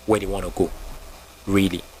where they want to go,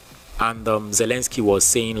 really. And Zelensky was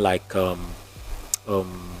saying like Elon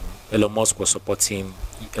Musk was supporting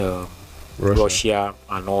Russia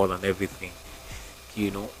and all and everything,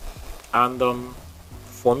 and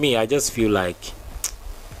for me, I just feel like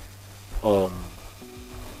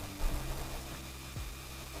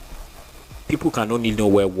people can only know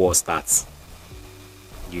where war starts.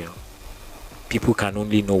 People can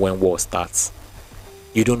only know when war starts.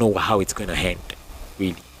 You don't know how it's going to end,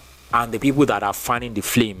 really. And the people that are fanning the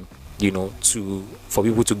flame, for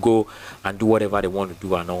people to go and do whatever they want to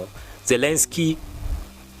do and all. Zelensky,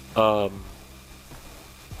 I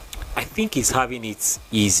think he's having it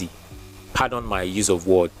easy. Pardon my use of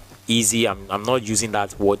word easy. I'm not using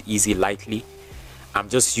that word easy lightly. I'm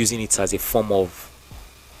just using it as a form of,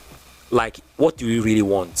 like, what do you really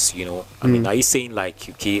want? I mean, are you saying like,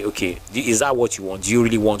 okay, is that what you want? Do you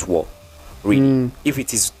really want war? Really? If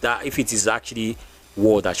it is actually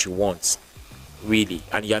war that you want, really,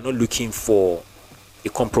 and you're not looking for a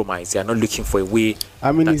compromise, you're not looking for a way.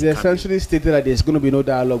 I mean, it's essentially stated that there's going to be no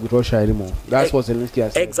dialogue with Russia anymore. That's what Zelensky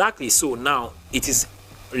has said. Exactly. So now it is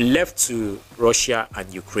left to Russia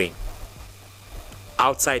and Ukraine,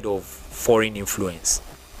 outside of foreign influence.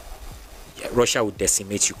 Russia would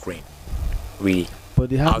decimate Ukraine, really. But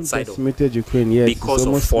they haven't decimated Ukraine yet. Because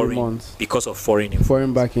of foreign influence.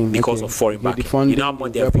 Foreign backing. Because of foreign backing. Funding, how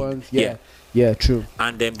much they have been. Yeah, true.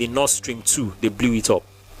 And the Nord Stream 2, they blew it up.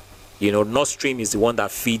 Nord Stream is the one that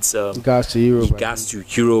feeds gas to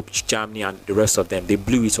Europe. Germany, and the rest of them. They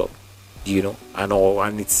blew it up, and all.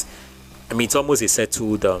 And it's almost a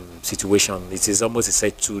settled situation. It is almost a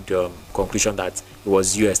settled conclusion that it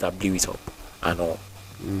was US that blew it up and all.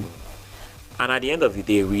 And at the end of the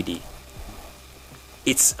day, really,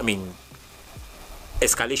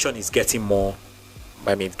 escalation is getting more.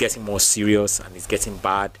 It's getting more serious and it's getting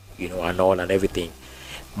bad, and all and everything.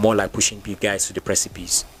 More like pushing big guys to the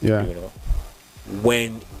precipice. Yeah.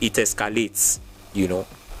 When it escalates, the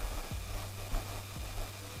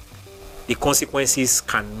consequences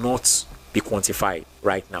cannot be quantified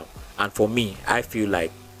right now. And for me, I feel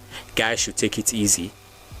like guys should take it easy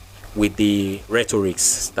with the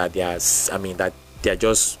rhetorics that they're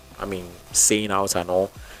just saying out and all.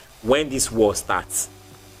 When this war starts,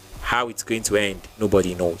 how it's going to end,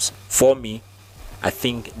 nobody knows. For me, I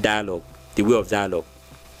think dialogue, the way of dialogue,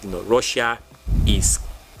 Russia is,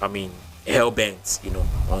 hell-bent,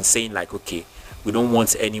 on saying like, okay, we don't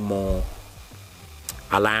want any more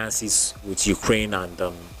alliances with Ukraine and,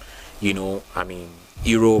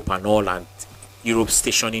 Europe and all, and Europe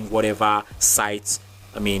stationing whatever sites,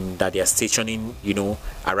 that they are stationing,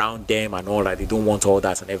 around them and all that. They don't want all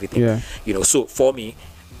that and everything. Yeah. So for me,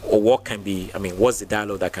 or what can be, what's the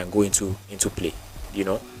dialogue that can go into play,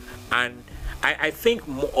 and I think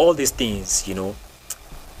all these things,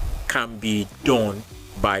 can be done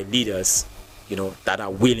by leaders, that are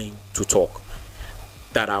willing to talk,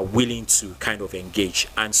 that are willing to kind of engage,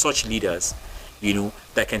 and such leaders,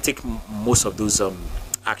 that can take most of those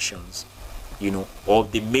actions, or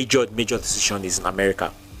the major decision is in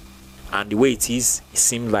America. And the way it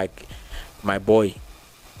seems like my boy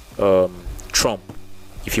Trump,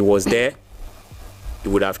 if he was there, he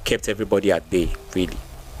would have kept everybody at bay, really.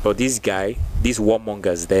 But this guy, these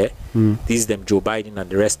warmongers there, these them Joe Biden and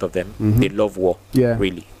the rest of them, they love war. Yeah.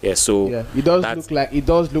 Really. Yeah. So it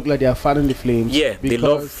does look like they are fanning the flames. Yeah, they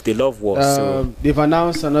love war. So they've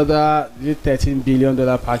announced another $13 billion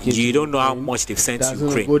package. You don't know how much they've sent to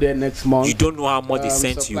Ukraine. Go there next month. You don't know how much they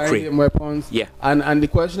sent to Ukraine. Weapons. Yeah. And the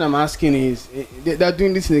question I'm asking is, they're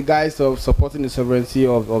doing this in the guise of supporting the sovereignty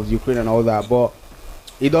of Ukraine and all that, but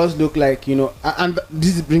it does look like, and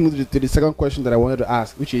this brings me to the second question that I wanted to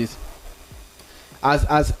ask, which is,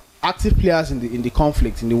 as active players in the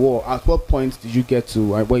conflict, in the war, at what point did you get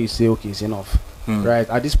to where you say, okay, it's enough, right?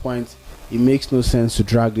 At this point, it makes no sense to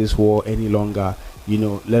drag this war any longer.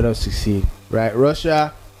 Let us succeed, right?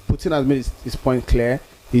 Russia, Putin has made his point clear.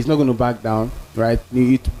 He's not going to back down, right?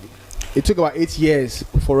 it took about 8 years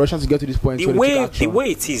for Russia to get to this point. The so way they took action, the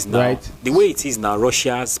way it is now, right? the way it is now,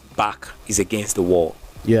 Russia's back is against the wall.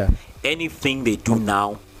 Yeah. Anything they do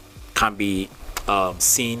now can be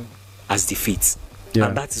seen as defeat, Yeah.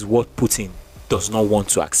 and that is what Putin does not want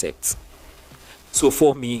to accept. So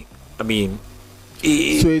for me, I mean,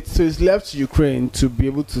 So it's left to Ukraine to be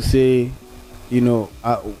able to say, you know,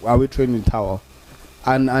 are we throwing in the towel?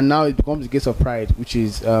 And now it becomes a case of pride, which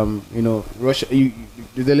is, you know, Russia.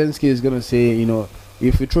 Zelensky is going to say, you know,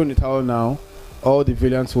 if we throw in the towel now, all the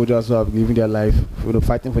valiant soldiers who have given their life, you know,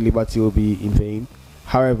 fighting for liberty will be in vain.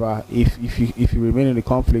 However, if you remain in the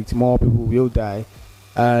conflict, more people will die.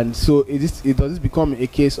 And so does this become a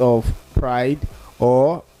case of pride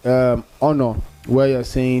or honor, where you're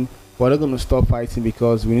saying we're not going to stop fighting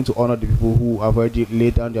because we need to honor the people who have already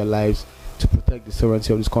laid down their lives to protect the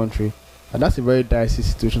sovereignty of this country? And that's a very dicey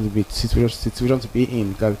situation to be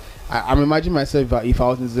in. Because I'm imagining myself that if I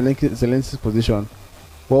was in Zelensky's position,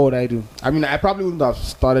 what would I do? I mean, I probably wouldn't have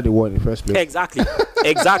started the war in the first place.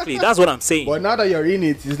 exactly. That's what I'm saying. But now that you're in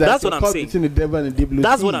it, it's like That's what I'm saying. between the devil and the deep blue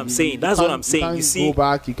That's sea. what I'm saying. That's what I'm saying. You see, go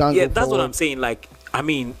back. You can't. yeah, go that's what forward. I'm saying. Like, I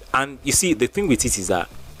mean, and you see, the thing with it is that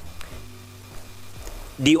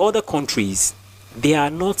the other countries, they are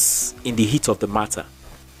not in the heat of the matter.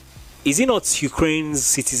 Is it not Ukraine's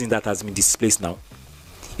citizen that has been displaced now?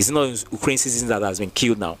 Is it not Ukraine's citizen that has been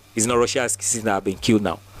killed now? Is it not Russia's citizen that have been killed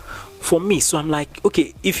now? For me, so I'm like,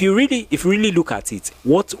 okay, if you really look at it,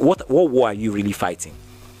 what war are you really fighting?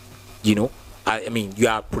 You know, I mean, you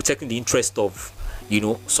are protecting the interest of, you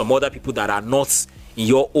know, some other people that are not in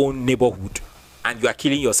your own neighborhood, and you are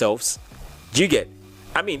killing yourselves. Do you get?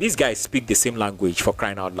 I mean, these guys speak the same language, for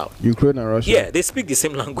crying out loud. Ukraine and Russia. Yeah, they speak the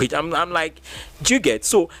same language. I'm like, do you get?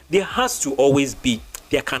 So there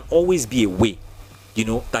can always be a way, you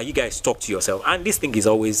know, that you guys talk to yourself. And this thing is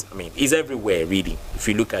always, I mean, it's everywhere really. If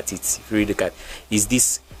you look at it, is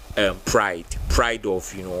this pride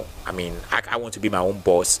of, you know, I mean, I want to be my own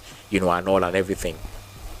boss, you know, and all and everything.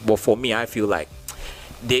 But for me, I feel like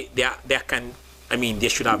there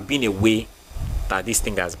should have been a way that this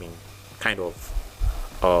thing has been kind of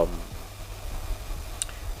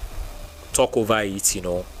talk over it, you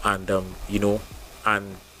know, and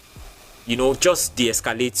just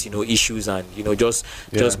de-escalate, you know, issues, and, you know, just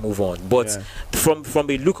move on. But from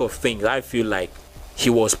the look of things, I feel like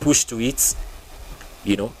he was pushed to it,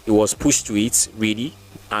 you know, really,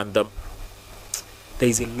 and there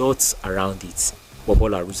is a lot around it.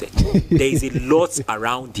 Bobola Ruse, there is a lot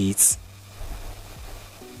around it,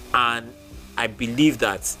 and I believe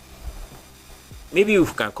that maybe we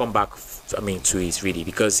can come back, to it really,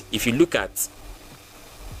 because if you look at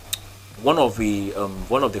one of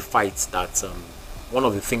the fights that one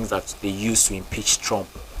of the things that they used to impeach Trump,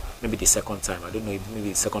 maybe the second time, I don't know, maybe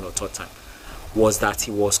the second or third time, was that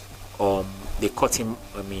he was they caught him,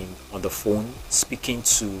 on the phone speaking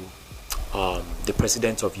to the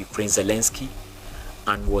president of Ukraine, Zelensky,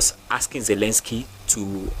 and was asking Zelensky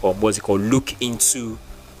to look into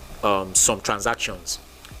some transactions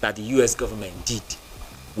that the US government did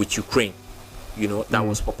with Ukraine, you know, that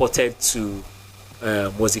was purported to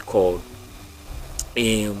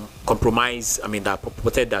compromise. I mean, that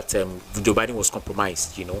purported that Joe Biden was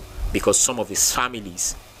compromised, you know, because some of his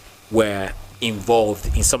families were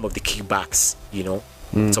involved in some of the kickbacks, you know.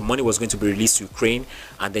 Some money was going to be released to Ukraine,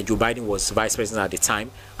 and then Joe Biden was vice president at the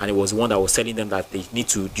time, and it was the one that was telling them that they need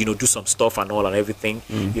to, you know, do some stuff and all and everything,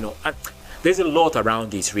 you know. And there's a lot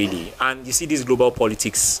around it really, and you see this global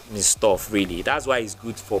politics and stuff really. That's why it's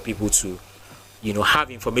good for people to, you know,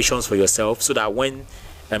 have information for yourself, so that when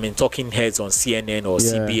talking heads on CNN or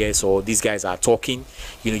CBS or these guys are talking,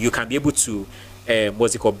 you know, you can be able to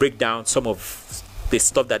break down some of the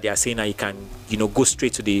stuff that they are saying, and you can, you know, go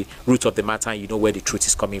straight to the root of the matter, and you know where the truth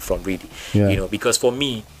is coming from really. You know, because for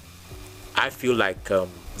me, I feel like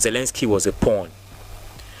Zelensky was a pawn,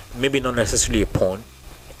 maybe not necessarily a pawn,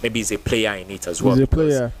 maybe he's a player in it as well. He's a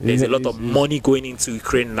player. There's a lot of money going into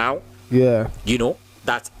Ukraine now. Yeah. You know,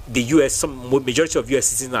 that the US, some majority of US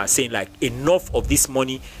citizens are saying like, enough of this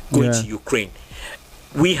money going to Ukraine.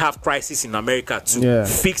 We have crisis in America to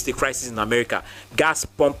fix the crisis in America. Gas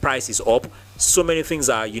pump price is up. So many things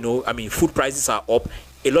are, you know, food prices are up.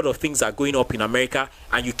 A lot of things are going up in America,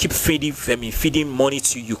 and you keep feeding money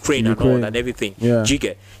to Ukraine and all and everything.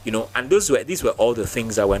 Jigger, you know, and these were all the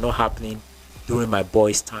things that were not happening during my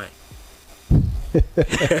boy's time.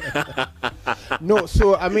 No,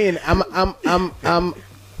 so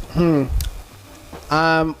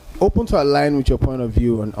open to align with your point of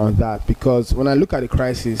view on that, because when I look at the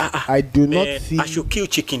crisis, I do not see. I should kill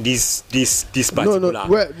chicken. This no,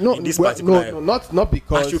 particular. no, not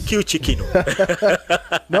because I should kill chicken.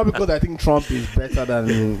 not because I think Trump is better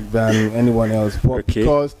than anyone else, but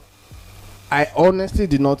because I honestly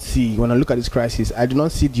do not see, when I look at this crisis, I do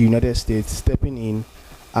not see the United States stepping in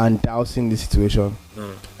and dousing the situation.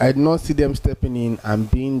 I do not see them stepping in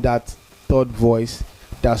and being that third voice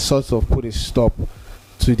that sort of put a stop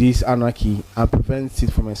to this anarchy and prevents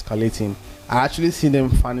it from escalating. I actually see them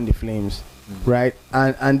fanning the flames, right?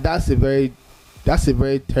 And that's a very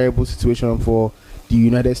terrible situation for the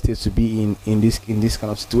United States to be in this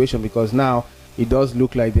kind of situation, because now it does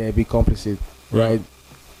look like they're a bit complicit, right?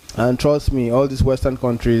 And trust me, all these Western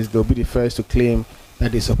countries, they'll be the first to claim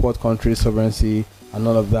that they support country sovereignty and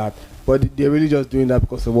all of that. But they're really just doing that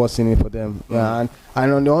because of what's in it for them. And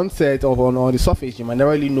on the onset of on the surface, you might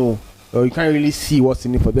never really know, or you can't really see what's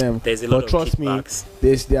in it for them. There's a lot but trust of kickbacks.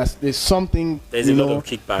 Me, there's something. There's a lot of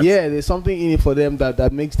kickbacks. Yeah, there's something in it for them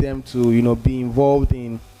that makes them to be involved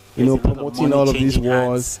in promoting all of these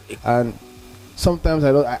wars. And sometimes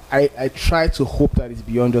I try to hope that it's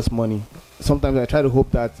beyond just money. Sometimes I try to hope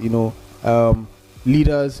that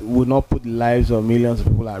leaders would not put the lives of millions of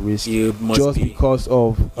people at risk because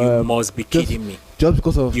of you must be kidding me. Just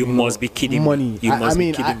because of you must be kidding money. Me.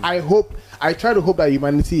 I try to hope that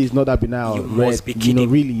humanity is not that banal. You must be kidding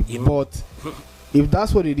really. But if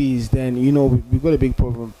that's what it is, then we've got a big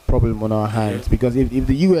problem on our hands. Because if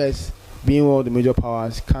the US, being one of the major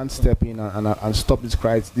powers, can't step in and stop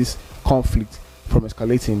this conflict from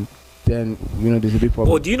escalating, then there's a big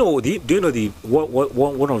problem. Oh, do you know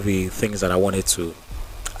one of the things that I wanted to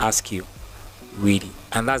ask you, really,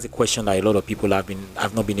 and that's the question that a lot of people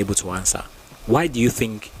have not been able to answer. Why do you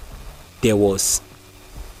think there was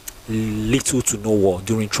little to no war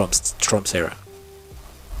during Trump's era?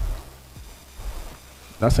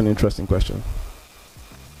 That's an interesting question.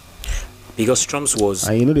 Because Trump's was,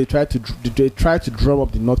 and they tried to drum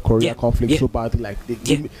up the North Korea conflict so badly, like the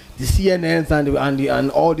CNNs and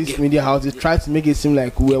all these media houses tried to make it seem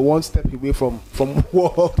like we were one step away from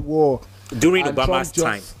world war. During Obama's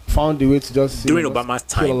time, found a way to just during Obama's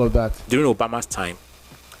time, all of that. During Obama's time,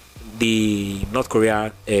 the North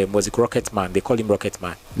Korea was a rocket man. They called him Rocket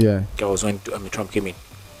Man. Yeah, that was when Trump came in.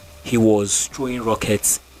 He was throwing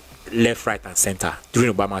rockets left, right, and center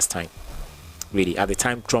during Obama's time. Really, at the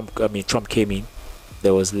time Trump came in,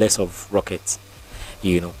 there was less of rockets,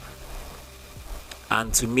 And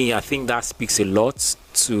to me, I think that speaks a lot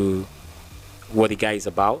to what the guy is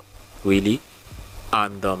about, really,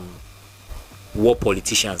 and what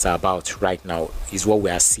politicians are about right now is what we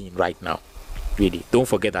are seeing right now. Really, don't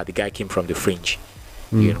forget that the guy came from the fringe.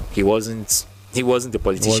 He wasn't the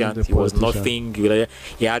politician. He was nothing.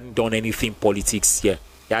 He hadn't done anything politics. Yeah,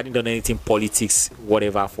 he hadn't done anything politics,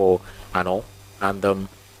 whatever for all. And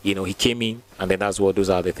he came in, and then those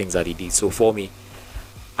are the things that he did. So for me,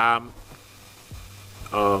 I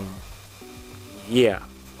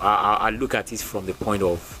look at it from the point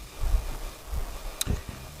of,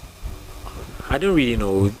 I don't really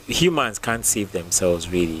know. Humans can't save themselves,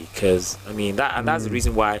 really, because that's the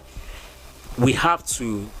reason why we have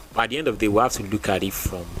to. At the end of the day, we have to look at it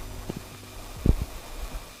from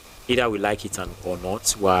either we like it or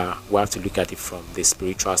not. We have to look at it from the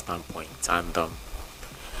spiritual standpoint, and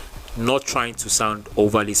not trying to sound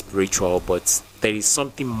overly spiritual, but there is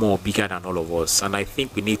something more bigger than all of us, and I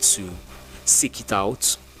think we need to seek it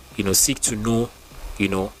out. Seek to know.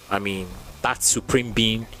 That supreme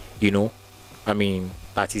being.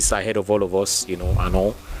 That is ahead of all of us. And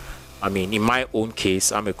all. In my own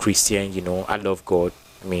case, I'm a Christian. I love God.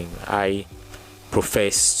 I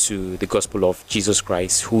profess to the gospel of Jesus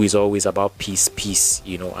Christ, who is always about peace,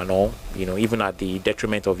 and all, even at the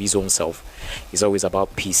detriment of his own self. He's always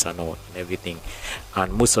about peace and all and everything.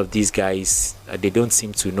 And most of these guys, they don't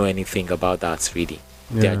seem to know anything about that, really.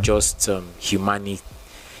 They are just humanity.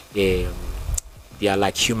 They are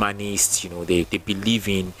like humanists, they believe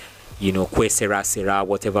in, que sera,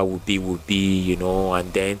 whatever will be,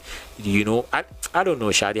 and then, I don't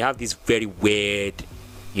know, Sha, they have this very weird,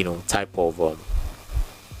 type of,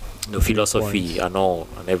 philosophy and all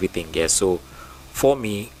and everything. Yeah. So for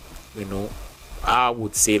me, I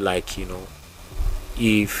would say, like,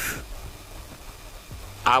 if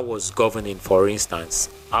I was governing, for instance,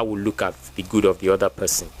 I would look at the good of the other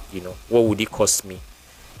person. What would it cost me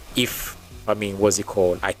if, what's it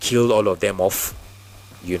called? I killed all of them off,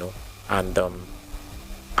 and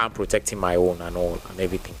I'm protecting my own and all and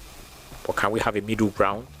everything. But can we have a middle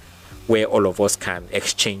ground where all of us can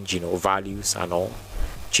exchange, values and all?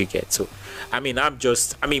 You get? So,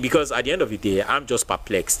 because at the end of the day, I'm just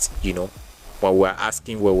perplexed, when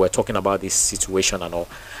we're talking about this situation and all.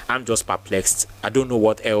 I'm just perplexed. I don't know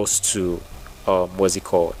what else to, what's it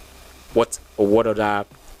called? What other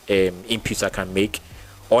inputs I can make,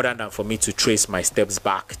 other than for me to trace my steps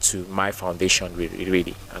back to my foundation,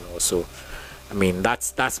 really. And also,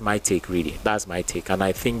 that's my take, really. That's my take. And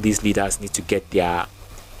I think these leaders need to get their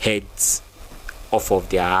heads off of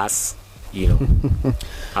their ass,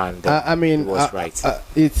 And it was right.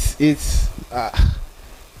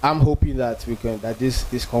 I'm hoping that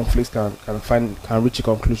this conflict can reach a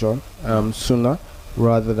conclusion sooner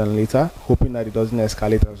rather than later. Hoping that it doesn't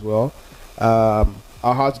escalate as well.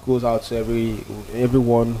 Our heart goes out to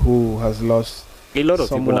everyone who has lost. A lot of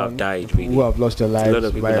people have died, really. Who have lost their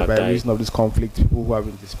lives by reason of this conflict. People who have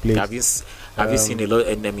been displaced. Have you seen a lot?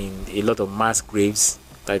 And a lot of mass graves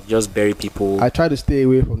that just bury people. I try to stay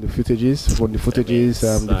away from the footages,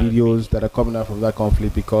 the videos that are coming out from that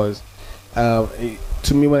conflict, because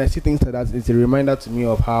to me, when I see things like that, it's a reminder to me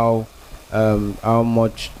of how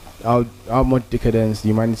much decadence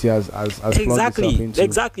humanity has plunged itself into.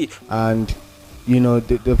 Exactly. And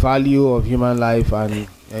the value of human life, and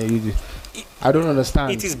I don't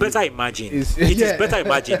understand. It is better imagined. It is better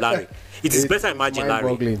imagined, Larry. It is better imagined,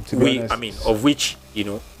 Larry. Of which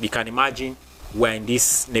we can imagine we're in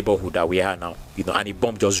this neighborhood that we are now, and a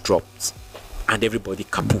bomb just drops, and everybody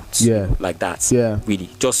kaput, like that. Yeah, really,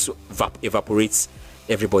 just evaporates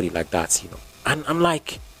everybody like that, And I'm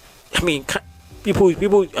like, people.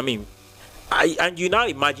 And you now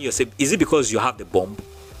imagine yourself. Is it because you have the bomb?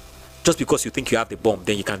 Just because you think you have the bomb,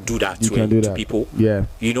 then you can do that to people. Yeah.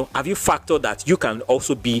 Have you factored that you can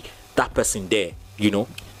also be that person there?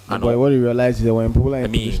 But what you realize is that when people are in a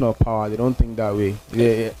position of power, they don't think that way.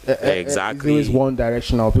 Exactly. It's one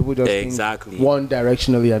directional. People just think one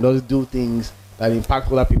directionally and just do things that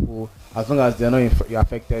impact other people. As long as they're not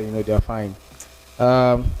affected, they're fine.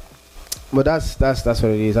 But that's what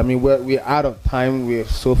it is. We're out of time. We're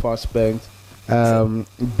so far spent.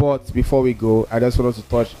 But before we go, I just wanted to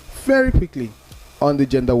touch very quickly on the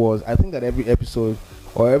gender wars. I think that every episode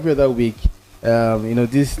or every other week,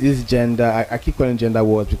 this gender, I keep calling gender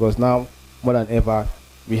wars because now more than ever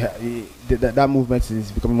that movement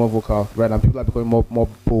is becoming more vocal, right? And people are becoming more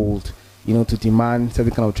bold, to demand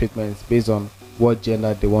certain kind of treatments based on what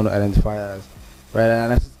gender they want to identify as, right?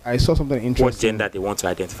 And I saw something interesting. What gender they want to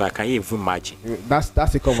identify? Can you even imagine?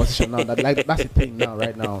 That's a conversation now. That's a thing now,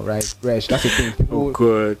 right? Resh, that's a thing. People,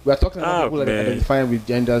 good. We are talking about people that are identifying with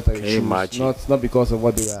genders that they choose, not because of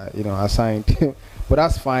what they are, assigned. But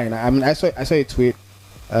that's fine. I saw a tweet.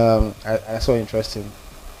 I saw interesting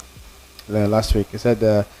last week. It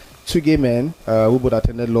said 2 gay men who both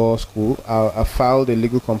attended law school have filed a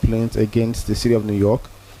legal complaint against the city of New York,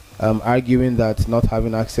 arguing that not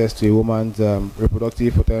having access to a woman's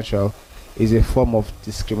reproductive potential is a form of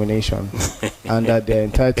discrimination, and that they're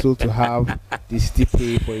entitled to have the city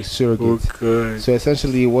pay for a surrogate. Okay. So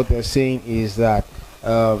essentially, what they're saying is that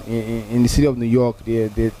in the city of New York,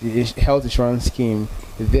 the health insurance scheme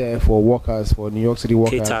is there for New York City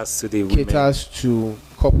workers, caters to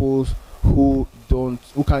couples who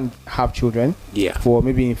can't have children, for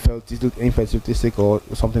maybe infertility sake or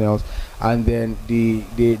something else, and then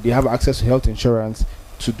they have access to health insurance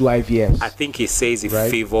to do IVFs. I think he says it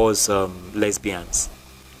favors lesbians.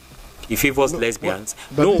 It favors lesbians.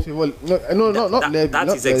 Not lesbians. That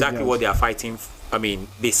is exactly what they are fighting.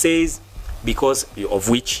 They says because of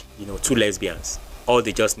which 2 lesbians, all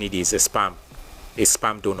they just need is a sperm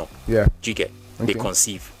donor. Yeah. You get? They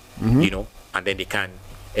conceive, Mm-hmm. and then they can.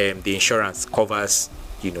 The insurance covers,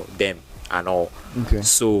 them and all. Okay.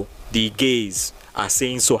 So the gays are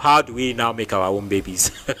saying, so how do we now make our own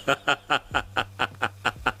babies?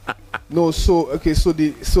 No, so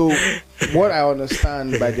what I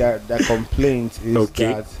understand by their complaint is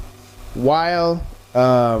that while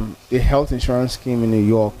the health insurance scheme in New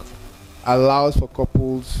York allows for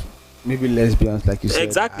couples, maybe lesbians, like you said,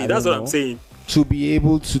 exactly, that's what I'm saying, to be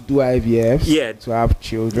able to do IVFs, to have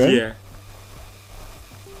children.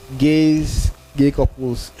 Gay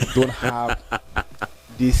couples don't have.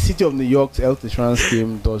 The city of New York's health insurance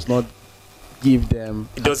scheme does not give them.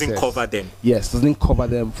 It doesn't cover them. Yes, doesn't cover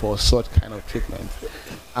them for such kind of treatment,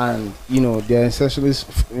 and they're essentially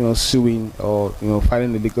suing or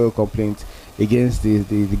filing a legal complaint against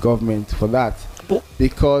the government for that,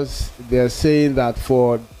 because they're saying that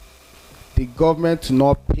for the government to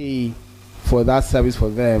not pay for that service for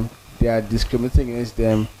them, they are discriminating against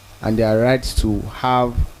them and their rights to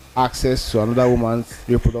have access to another woman's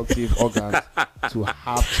reproductive organs to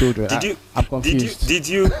have children. I'm confused. Did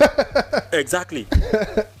you exactly?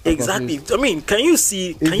 Exactly. Confused. I mean, can you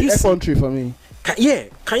see? Can you see? Country for me.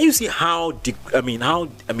 Can you see how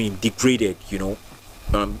degraded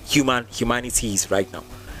humanity is right now?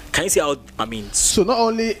 Can you see how So not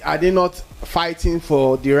only are they not fighting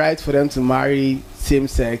for the right for them to marry same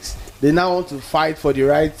sex, they now want to fight for the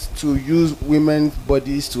right to use women's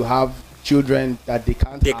bodies to have children that they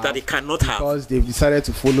can't have, that they cannot have because they've decided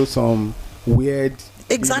to follow some weird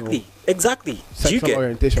exactly sexual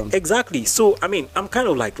orientation. Exactly. So I'm kind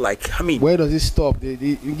of like where does it stop?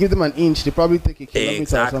 You give them an inch, they probably take a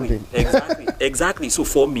kilometer or something. Exactly. So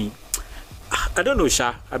for me, I don't know,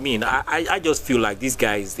 Sha. I just feel like these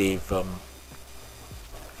guys, they've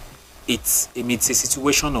it's a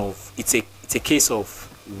situation of it's a case of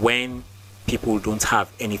when people don't have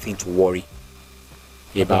anything to worry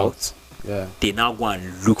about. Yeah. They now go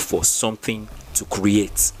and look for something to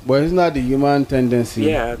create. But isn't that the human tendency?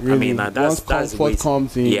 Yeah, really? That's comfort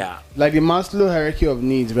comes in. Yeah. Like the Maslow hierarchy of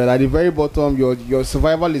needs, but at the very bottom, your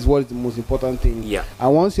survival is what is the most important thing. Yeah.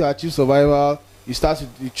 And once you achieve survival, you start to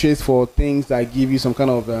chase for things that give you some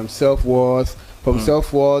kind of self-worth. From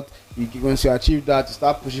self-worth, once you achieve that, you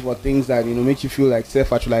start pushing for things that make you feel like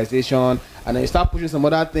self-actualization, and then you start pushing some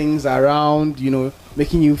other things around,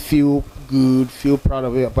 making you feel good, feel proud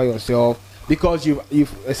of it about yourself, because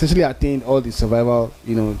you've essentially attained all the survival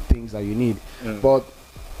things that you need. But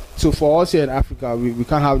so for us here in Africa, we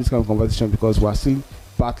can't have this kind of conversation because we're still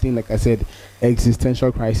battling, like I said,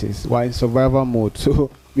 existential crisis. We're in survival mode, so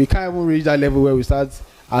we can't even reach that level where we start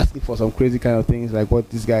asking for some crazy kind of things like what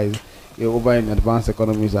these guys over in advanced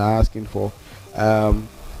economies are asking for. But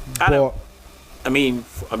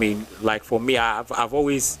like for me, I've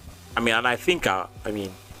always, and I think,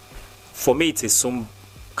 for me, it is some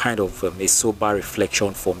kind of a sober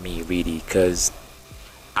reflection for me, really, because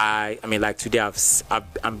like today,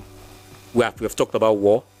 we have talked about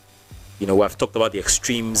war. We have talked about the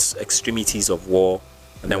extremities of war,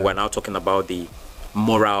 and then we're now talking about the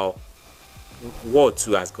moral. War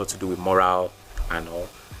too has got to do with moral and all,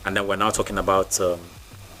 and then we're now talking about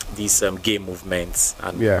these gay movements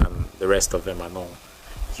and the rest of them and all,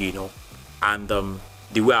 and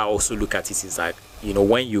the way I also look at it is like,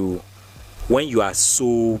 when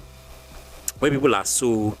people are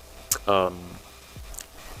so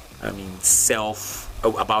self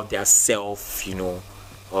about their self,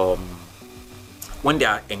 when they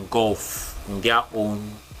are engulfed in their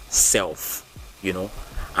own self,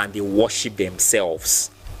 and they worship themselves,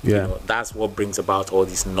 that's what brings about all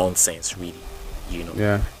this nonsense, really,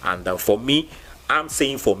 and for me, I'm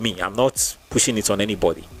saying, for me, I'm not pushing it on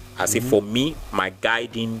anybody. I say for me, my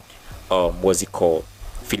guiding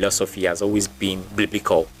philosophy has always been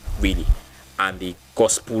biblical, really, and the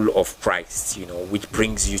gospel of Christ, which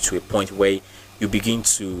brings you to a point where you begin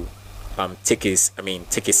to take a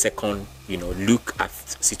second look at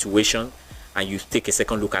situation, and you take a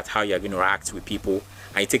second look at how you're going to act with people,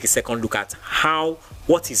 and you take a second look at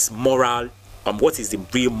what is moral, what is the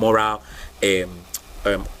real moral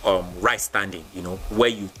right standing, where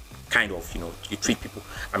you kind of you treat people.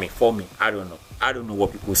 For me, I don't know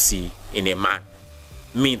what people see in a man,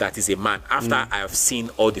 me that is a man, after I have seen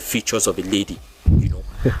all the features of a lady,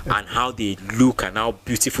 and how they look and how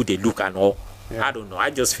beautiful they look and all. I don't know, I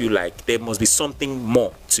just feel like there must be something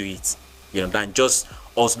more to it, than just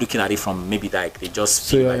us looking at it from maybe like they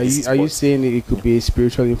just feel. So are you saying it could be a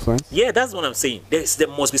spiritual influence? Yeah, that's what I'm saying. There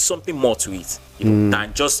must be something more to it,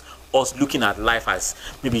 than just us looking at life as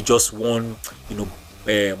maybe just one,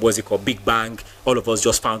 what's it called, Big Bang. All of us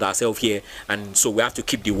just found ourselves here, and so we have to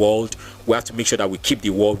keep the world. We have to make sure that we keep the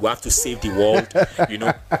world. We have to save the world,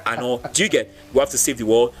 and all. Do you get? We have to save the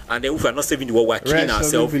world, and then if we are not saving the world, we are killing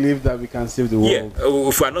ourselves. Believe that we can save the world. Yeah,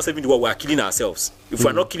 if we are not saving the world, we are killing ourselves. If we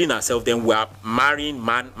are not killing ourselves, then we are marrying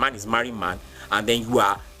man. Man is marrying man, and then you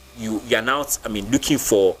are now, looking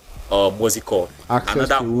for what's it called, access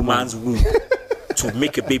another woman's womb to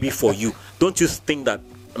make a baby for you. Don't you think that?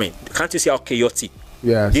 Can't you see how chaotic?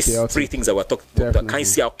 Yeah, these chaotic. Three things that we're talking about. Can you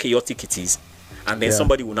see how chaotic it is? And then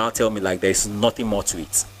somebody will now tell me like there's nothing more to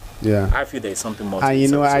it. Yeah, I feel there's something more. And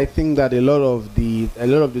to it. I think that a lot of the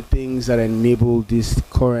things that enable this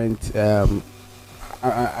current,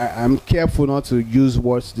 I'm careful not to use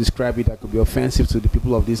words to describe it that could be offensive to the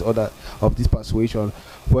people of this persuasion.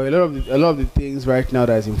 But a lot of the things right now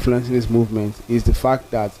that is influencing this movement is the fact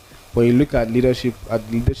that when you look at leadership at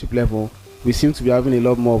the leadership level, we seem to be having a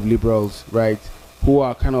lot more of liberals, right, who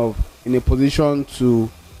are kind of in a position to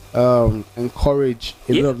encourage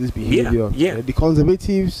a lot of this behavior. Yeah. The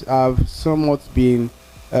conservatives have somewhat been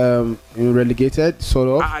relegated, sort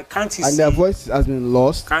of, Can't you and see? their voice has been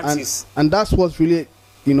lost. And that's what's really,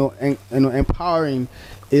 empowering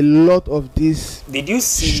a lot of these. Did you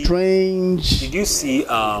see strange? Did you see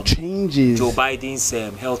changes? Joe Biden's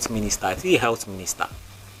health minister? I think health minister.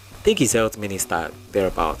 I think he's health minister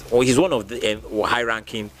thereabout, or he's one of the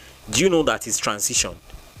high-ranking. Do you know that he's transitioned?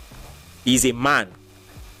 He's a man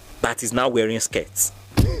that is now wearing skirts.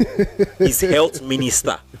 He's health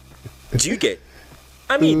minister. Do you get?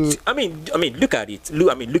 I mean, look at it.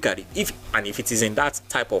 Look at it. If it is in that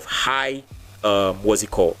type of high, what's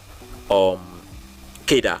it called,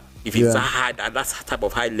 cadre. If it's at that type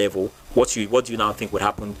of high level, what do you now think would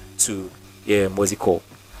happen to, what's it called?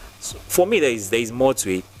 So for me, there is more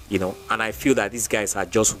to it, and I feel that these guys are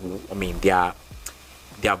just,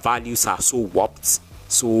 their values are so warped,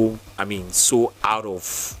 so out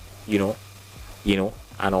of,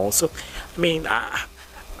 and also,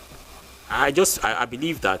 I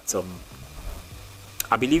believe that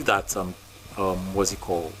what's it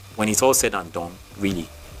called, when it's all said and done, really,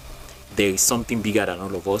 there is something bigger than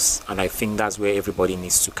all of us, and I think that's where everybody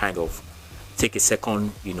needs to kind of take a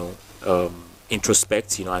second,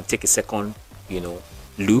 introspect, and take a second,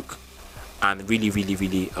 look, and really,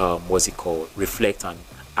 what's it called, reflect and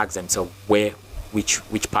ask themselves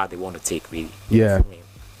which path they want to take, really. Yeah.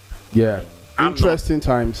 Interesting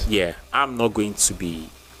times. Yeah, I'm not going to be,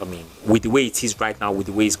 with the way it is right now, with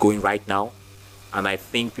the way it's going right now, and I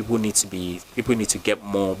think people need to get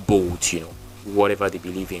more bold, whatever they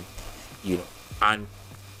believe in, and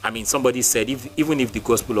somebody said even if the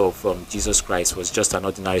gospel of Jesus Christ was just an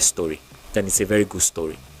ordinary story, then it's a very good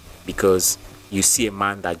story, because you see a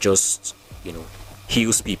man that just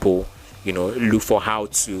heals people, look for how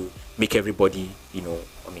to make everybody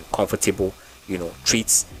comfortable,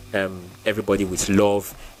 treats everybody with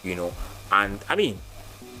love, and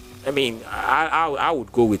I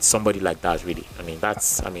would go with somebody like that, really.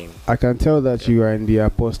 I can tell that you are in the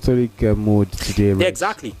apostolic mode today, right?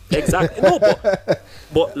 Exactly. No,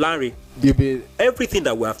 but Larry, everything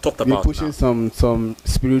that we have talked about, pushing now, some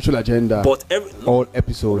spiritual agenda, but all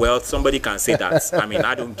episode. Well, somebody can say that.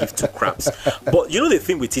 I don't give two craps. But the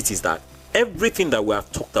thing with it is that everything that we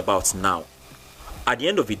have talked about now, at the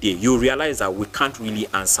end of the day, you realize that we can't really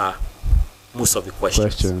answer most of the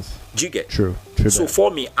questions. Do you get? True. So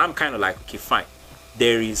for me, I'm kind of like, okay, fine.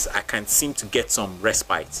 I can seem to get some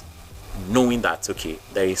respite, knowing that, okay,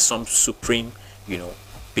 there is some supreme,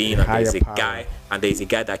 being, and there's a guy, and there's a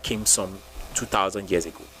guy that came some 2,000 years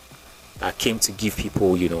ago, that came to give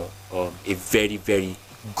people, a very, very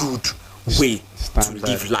good way to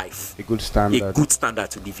live life. A good standard. A good standard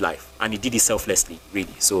to live life. And he did it selflessly,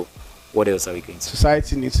 really. So what else are we going to?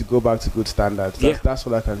 Society needs to go back to good standards. That's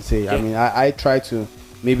what I can say. Yeah. I try to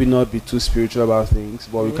maybe not be too spiritual about things,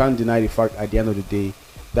 but we can't deny the fact at the end of the day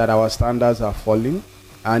that our standards are falling,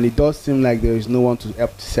 and it does seem like there is no one to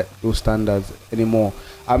help set those standards anymore.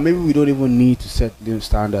 And maybe we don't even need to set those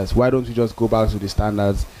standards. Why don't we just go back to the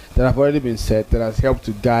standards that have already been set, that has helped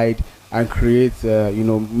to guide and create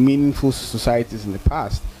meaningful societies in the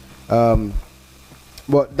past?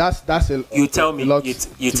 But that's a you tell me. Lot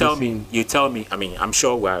you tell me. I'm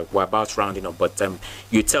sure we're about rounding up, but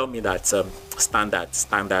you tell me that standards.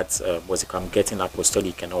 I'm getting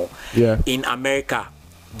apostolic and all. Yeah. In America,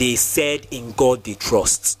 they said in God they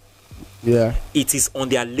trust. Yeah. It is on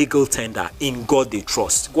their legal tender. In God they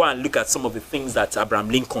trust. Go and look at some of the things that Abraham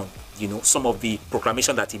Lincoln, some of the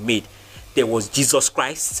proclamation that he made. There was Jesus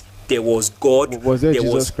Christ. There was God. Was there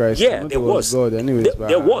Jesus Christ? Yeah, there was God. Anyways,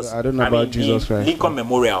 there was. I don't know about Jesus Christ. Lincoln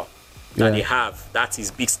Memorial that they have, that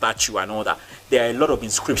is big statue and all that. There are a lot of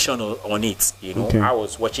inscription on it. Okay. I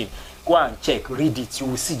was watching. Go and check, read it. You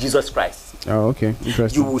will see Jesus Christ. Oh, okay,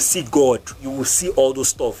 interesting. You will see God. You will see all those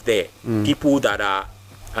stuff there. People that are,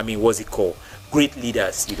 what's it called? Great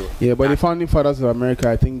leaders, Yeah, but the founding fathers of America,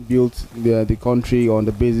 I think, built the country on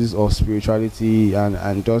the basis of spirituality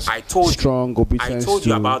and just strong obedience. I told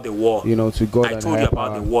you about the war. To God. I told you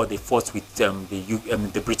about the war they fought with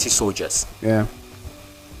the British soldiers. Yeah.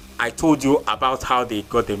 I told you about how they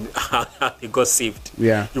got them, how they got saved.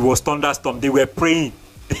 Yeah. It was thunderstorm. They were praying.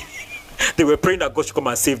 They were praying that God should come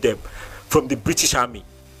and save them from the British army.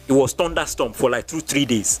 It was thunderstorm for like 2-3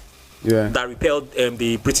 days. Yeah. That repelled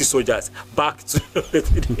the British soldiers back to.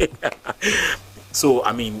 So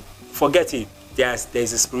forget it.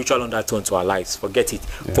 There's a spiritual undertone to our lives. Forget it.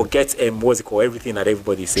 Yeah. Forget what's it called? Everything that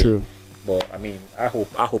everybody says. True. But I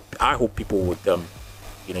hope people would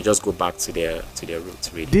just go back to their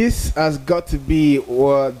roots, really. This has got to be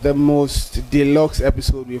the most deluxe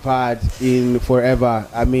episode we've had in forever.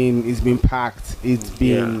 I mean, it's been packed. It's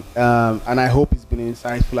been, and I hope it's been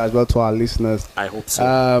insightful as well to our listeners. I hope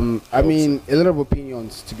so. I mean, a lot of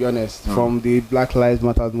opinions, to be honest, from the Black Lives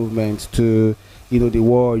Matter movement to, the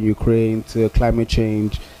war in Ukraine, to climate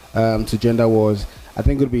change, to gender wars. I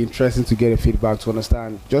think it would be interesting to get a feedback to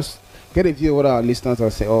understand, just get a view of what our listeners are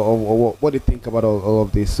saying, or what they think about all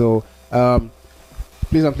of this. So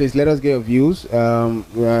please let us get your views.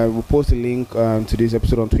 We'll post a link to this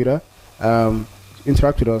episode on Twitter.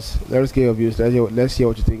 Interact with us. Let us get your views. Let's hear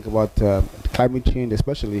what you think about climate change,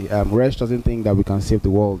 especially. Resh doesn't think that we can save the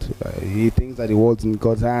world. He thinks that the world's in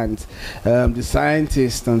God's hands. The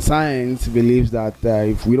scientist and science believes that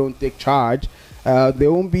if we don't take charge,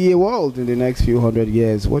 there won't be a world in the next few hundred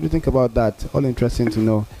years. What do you think about that? All interesting to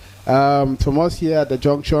know. From us here at the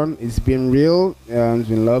Junction, it's been real. It's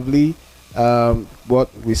been lovely. But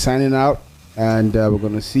we're signing out, and we're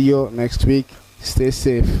going to see you next week. Stay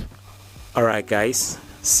safe. All right, guys.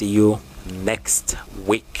 See you next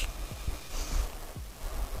week.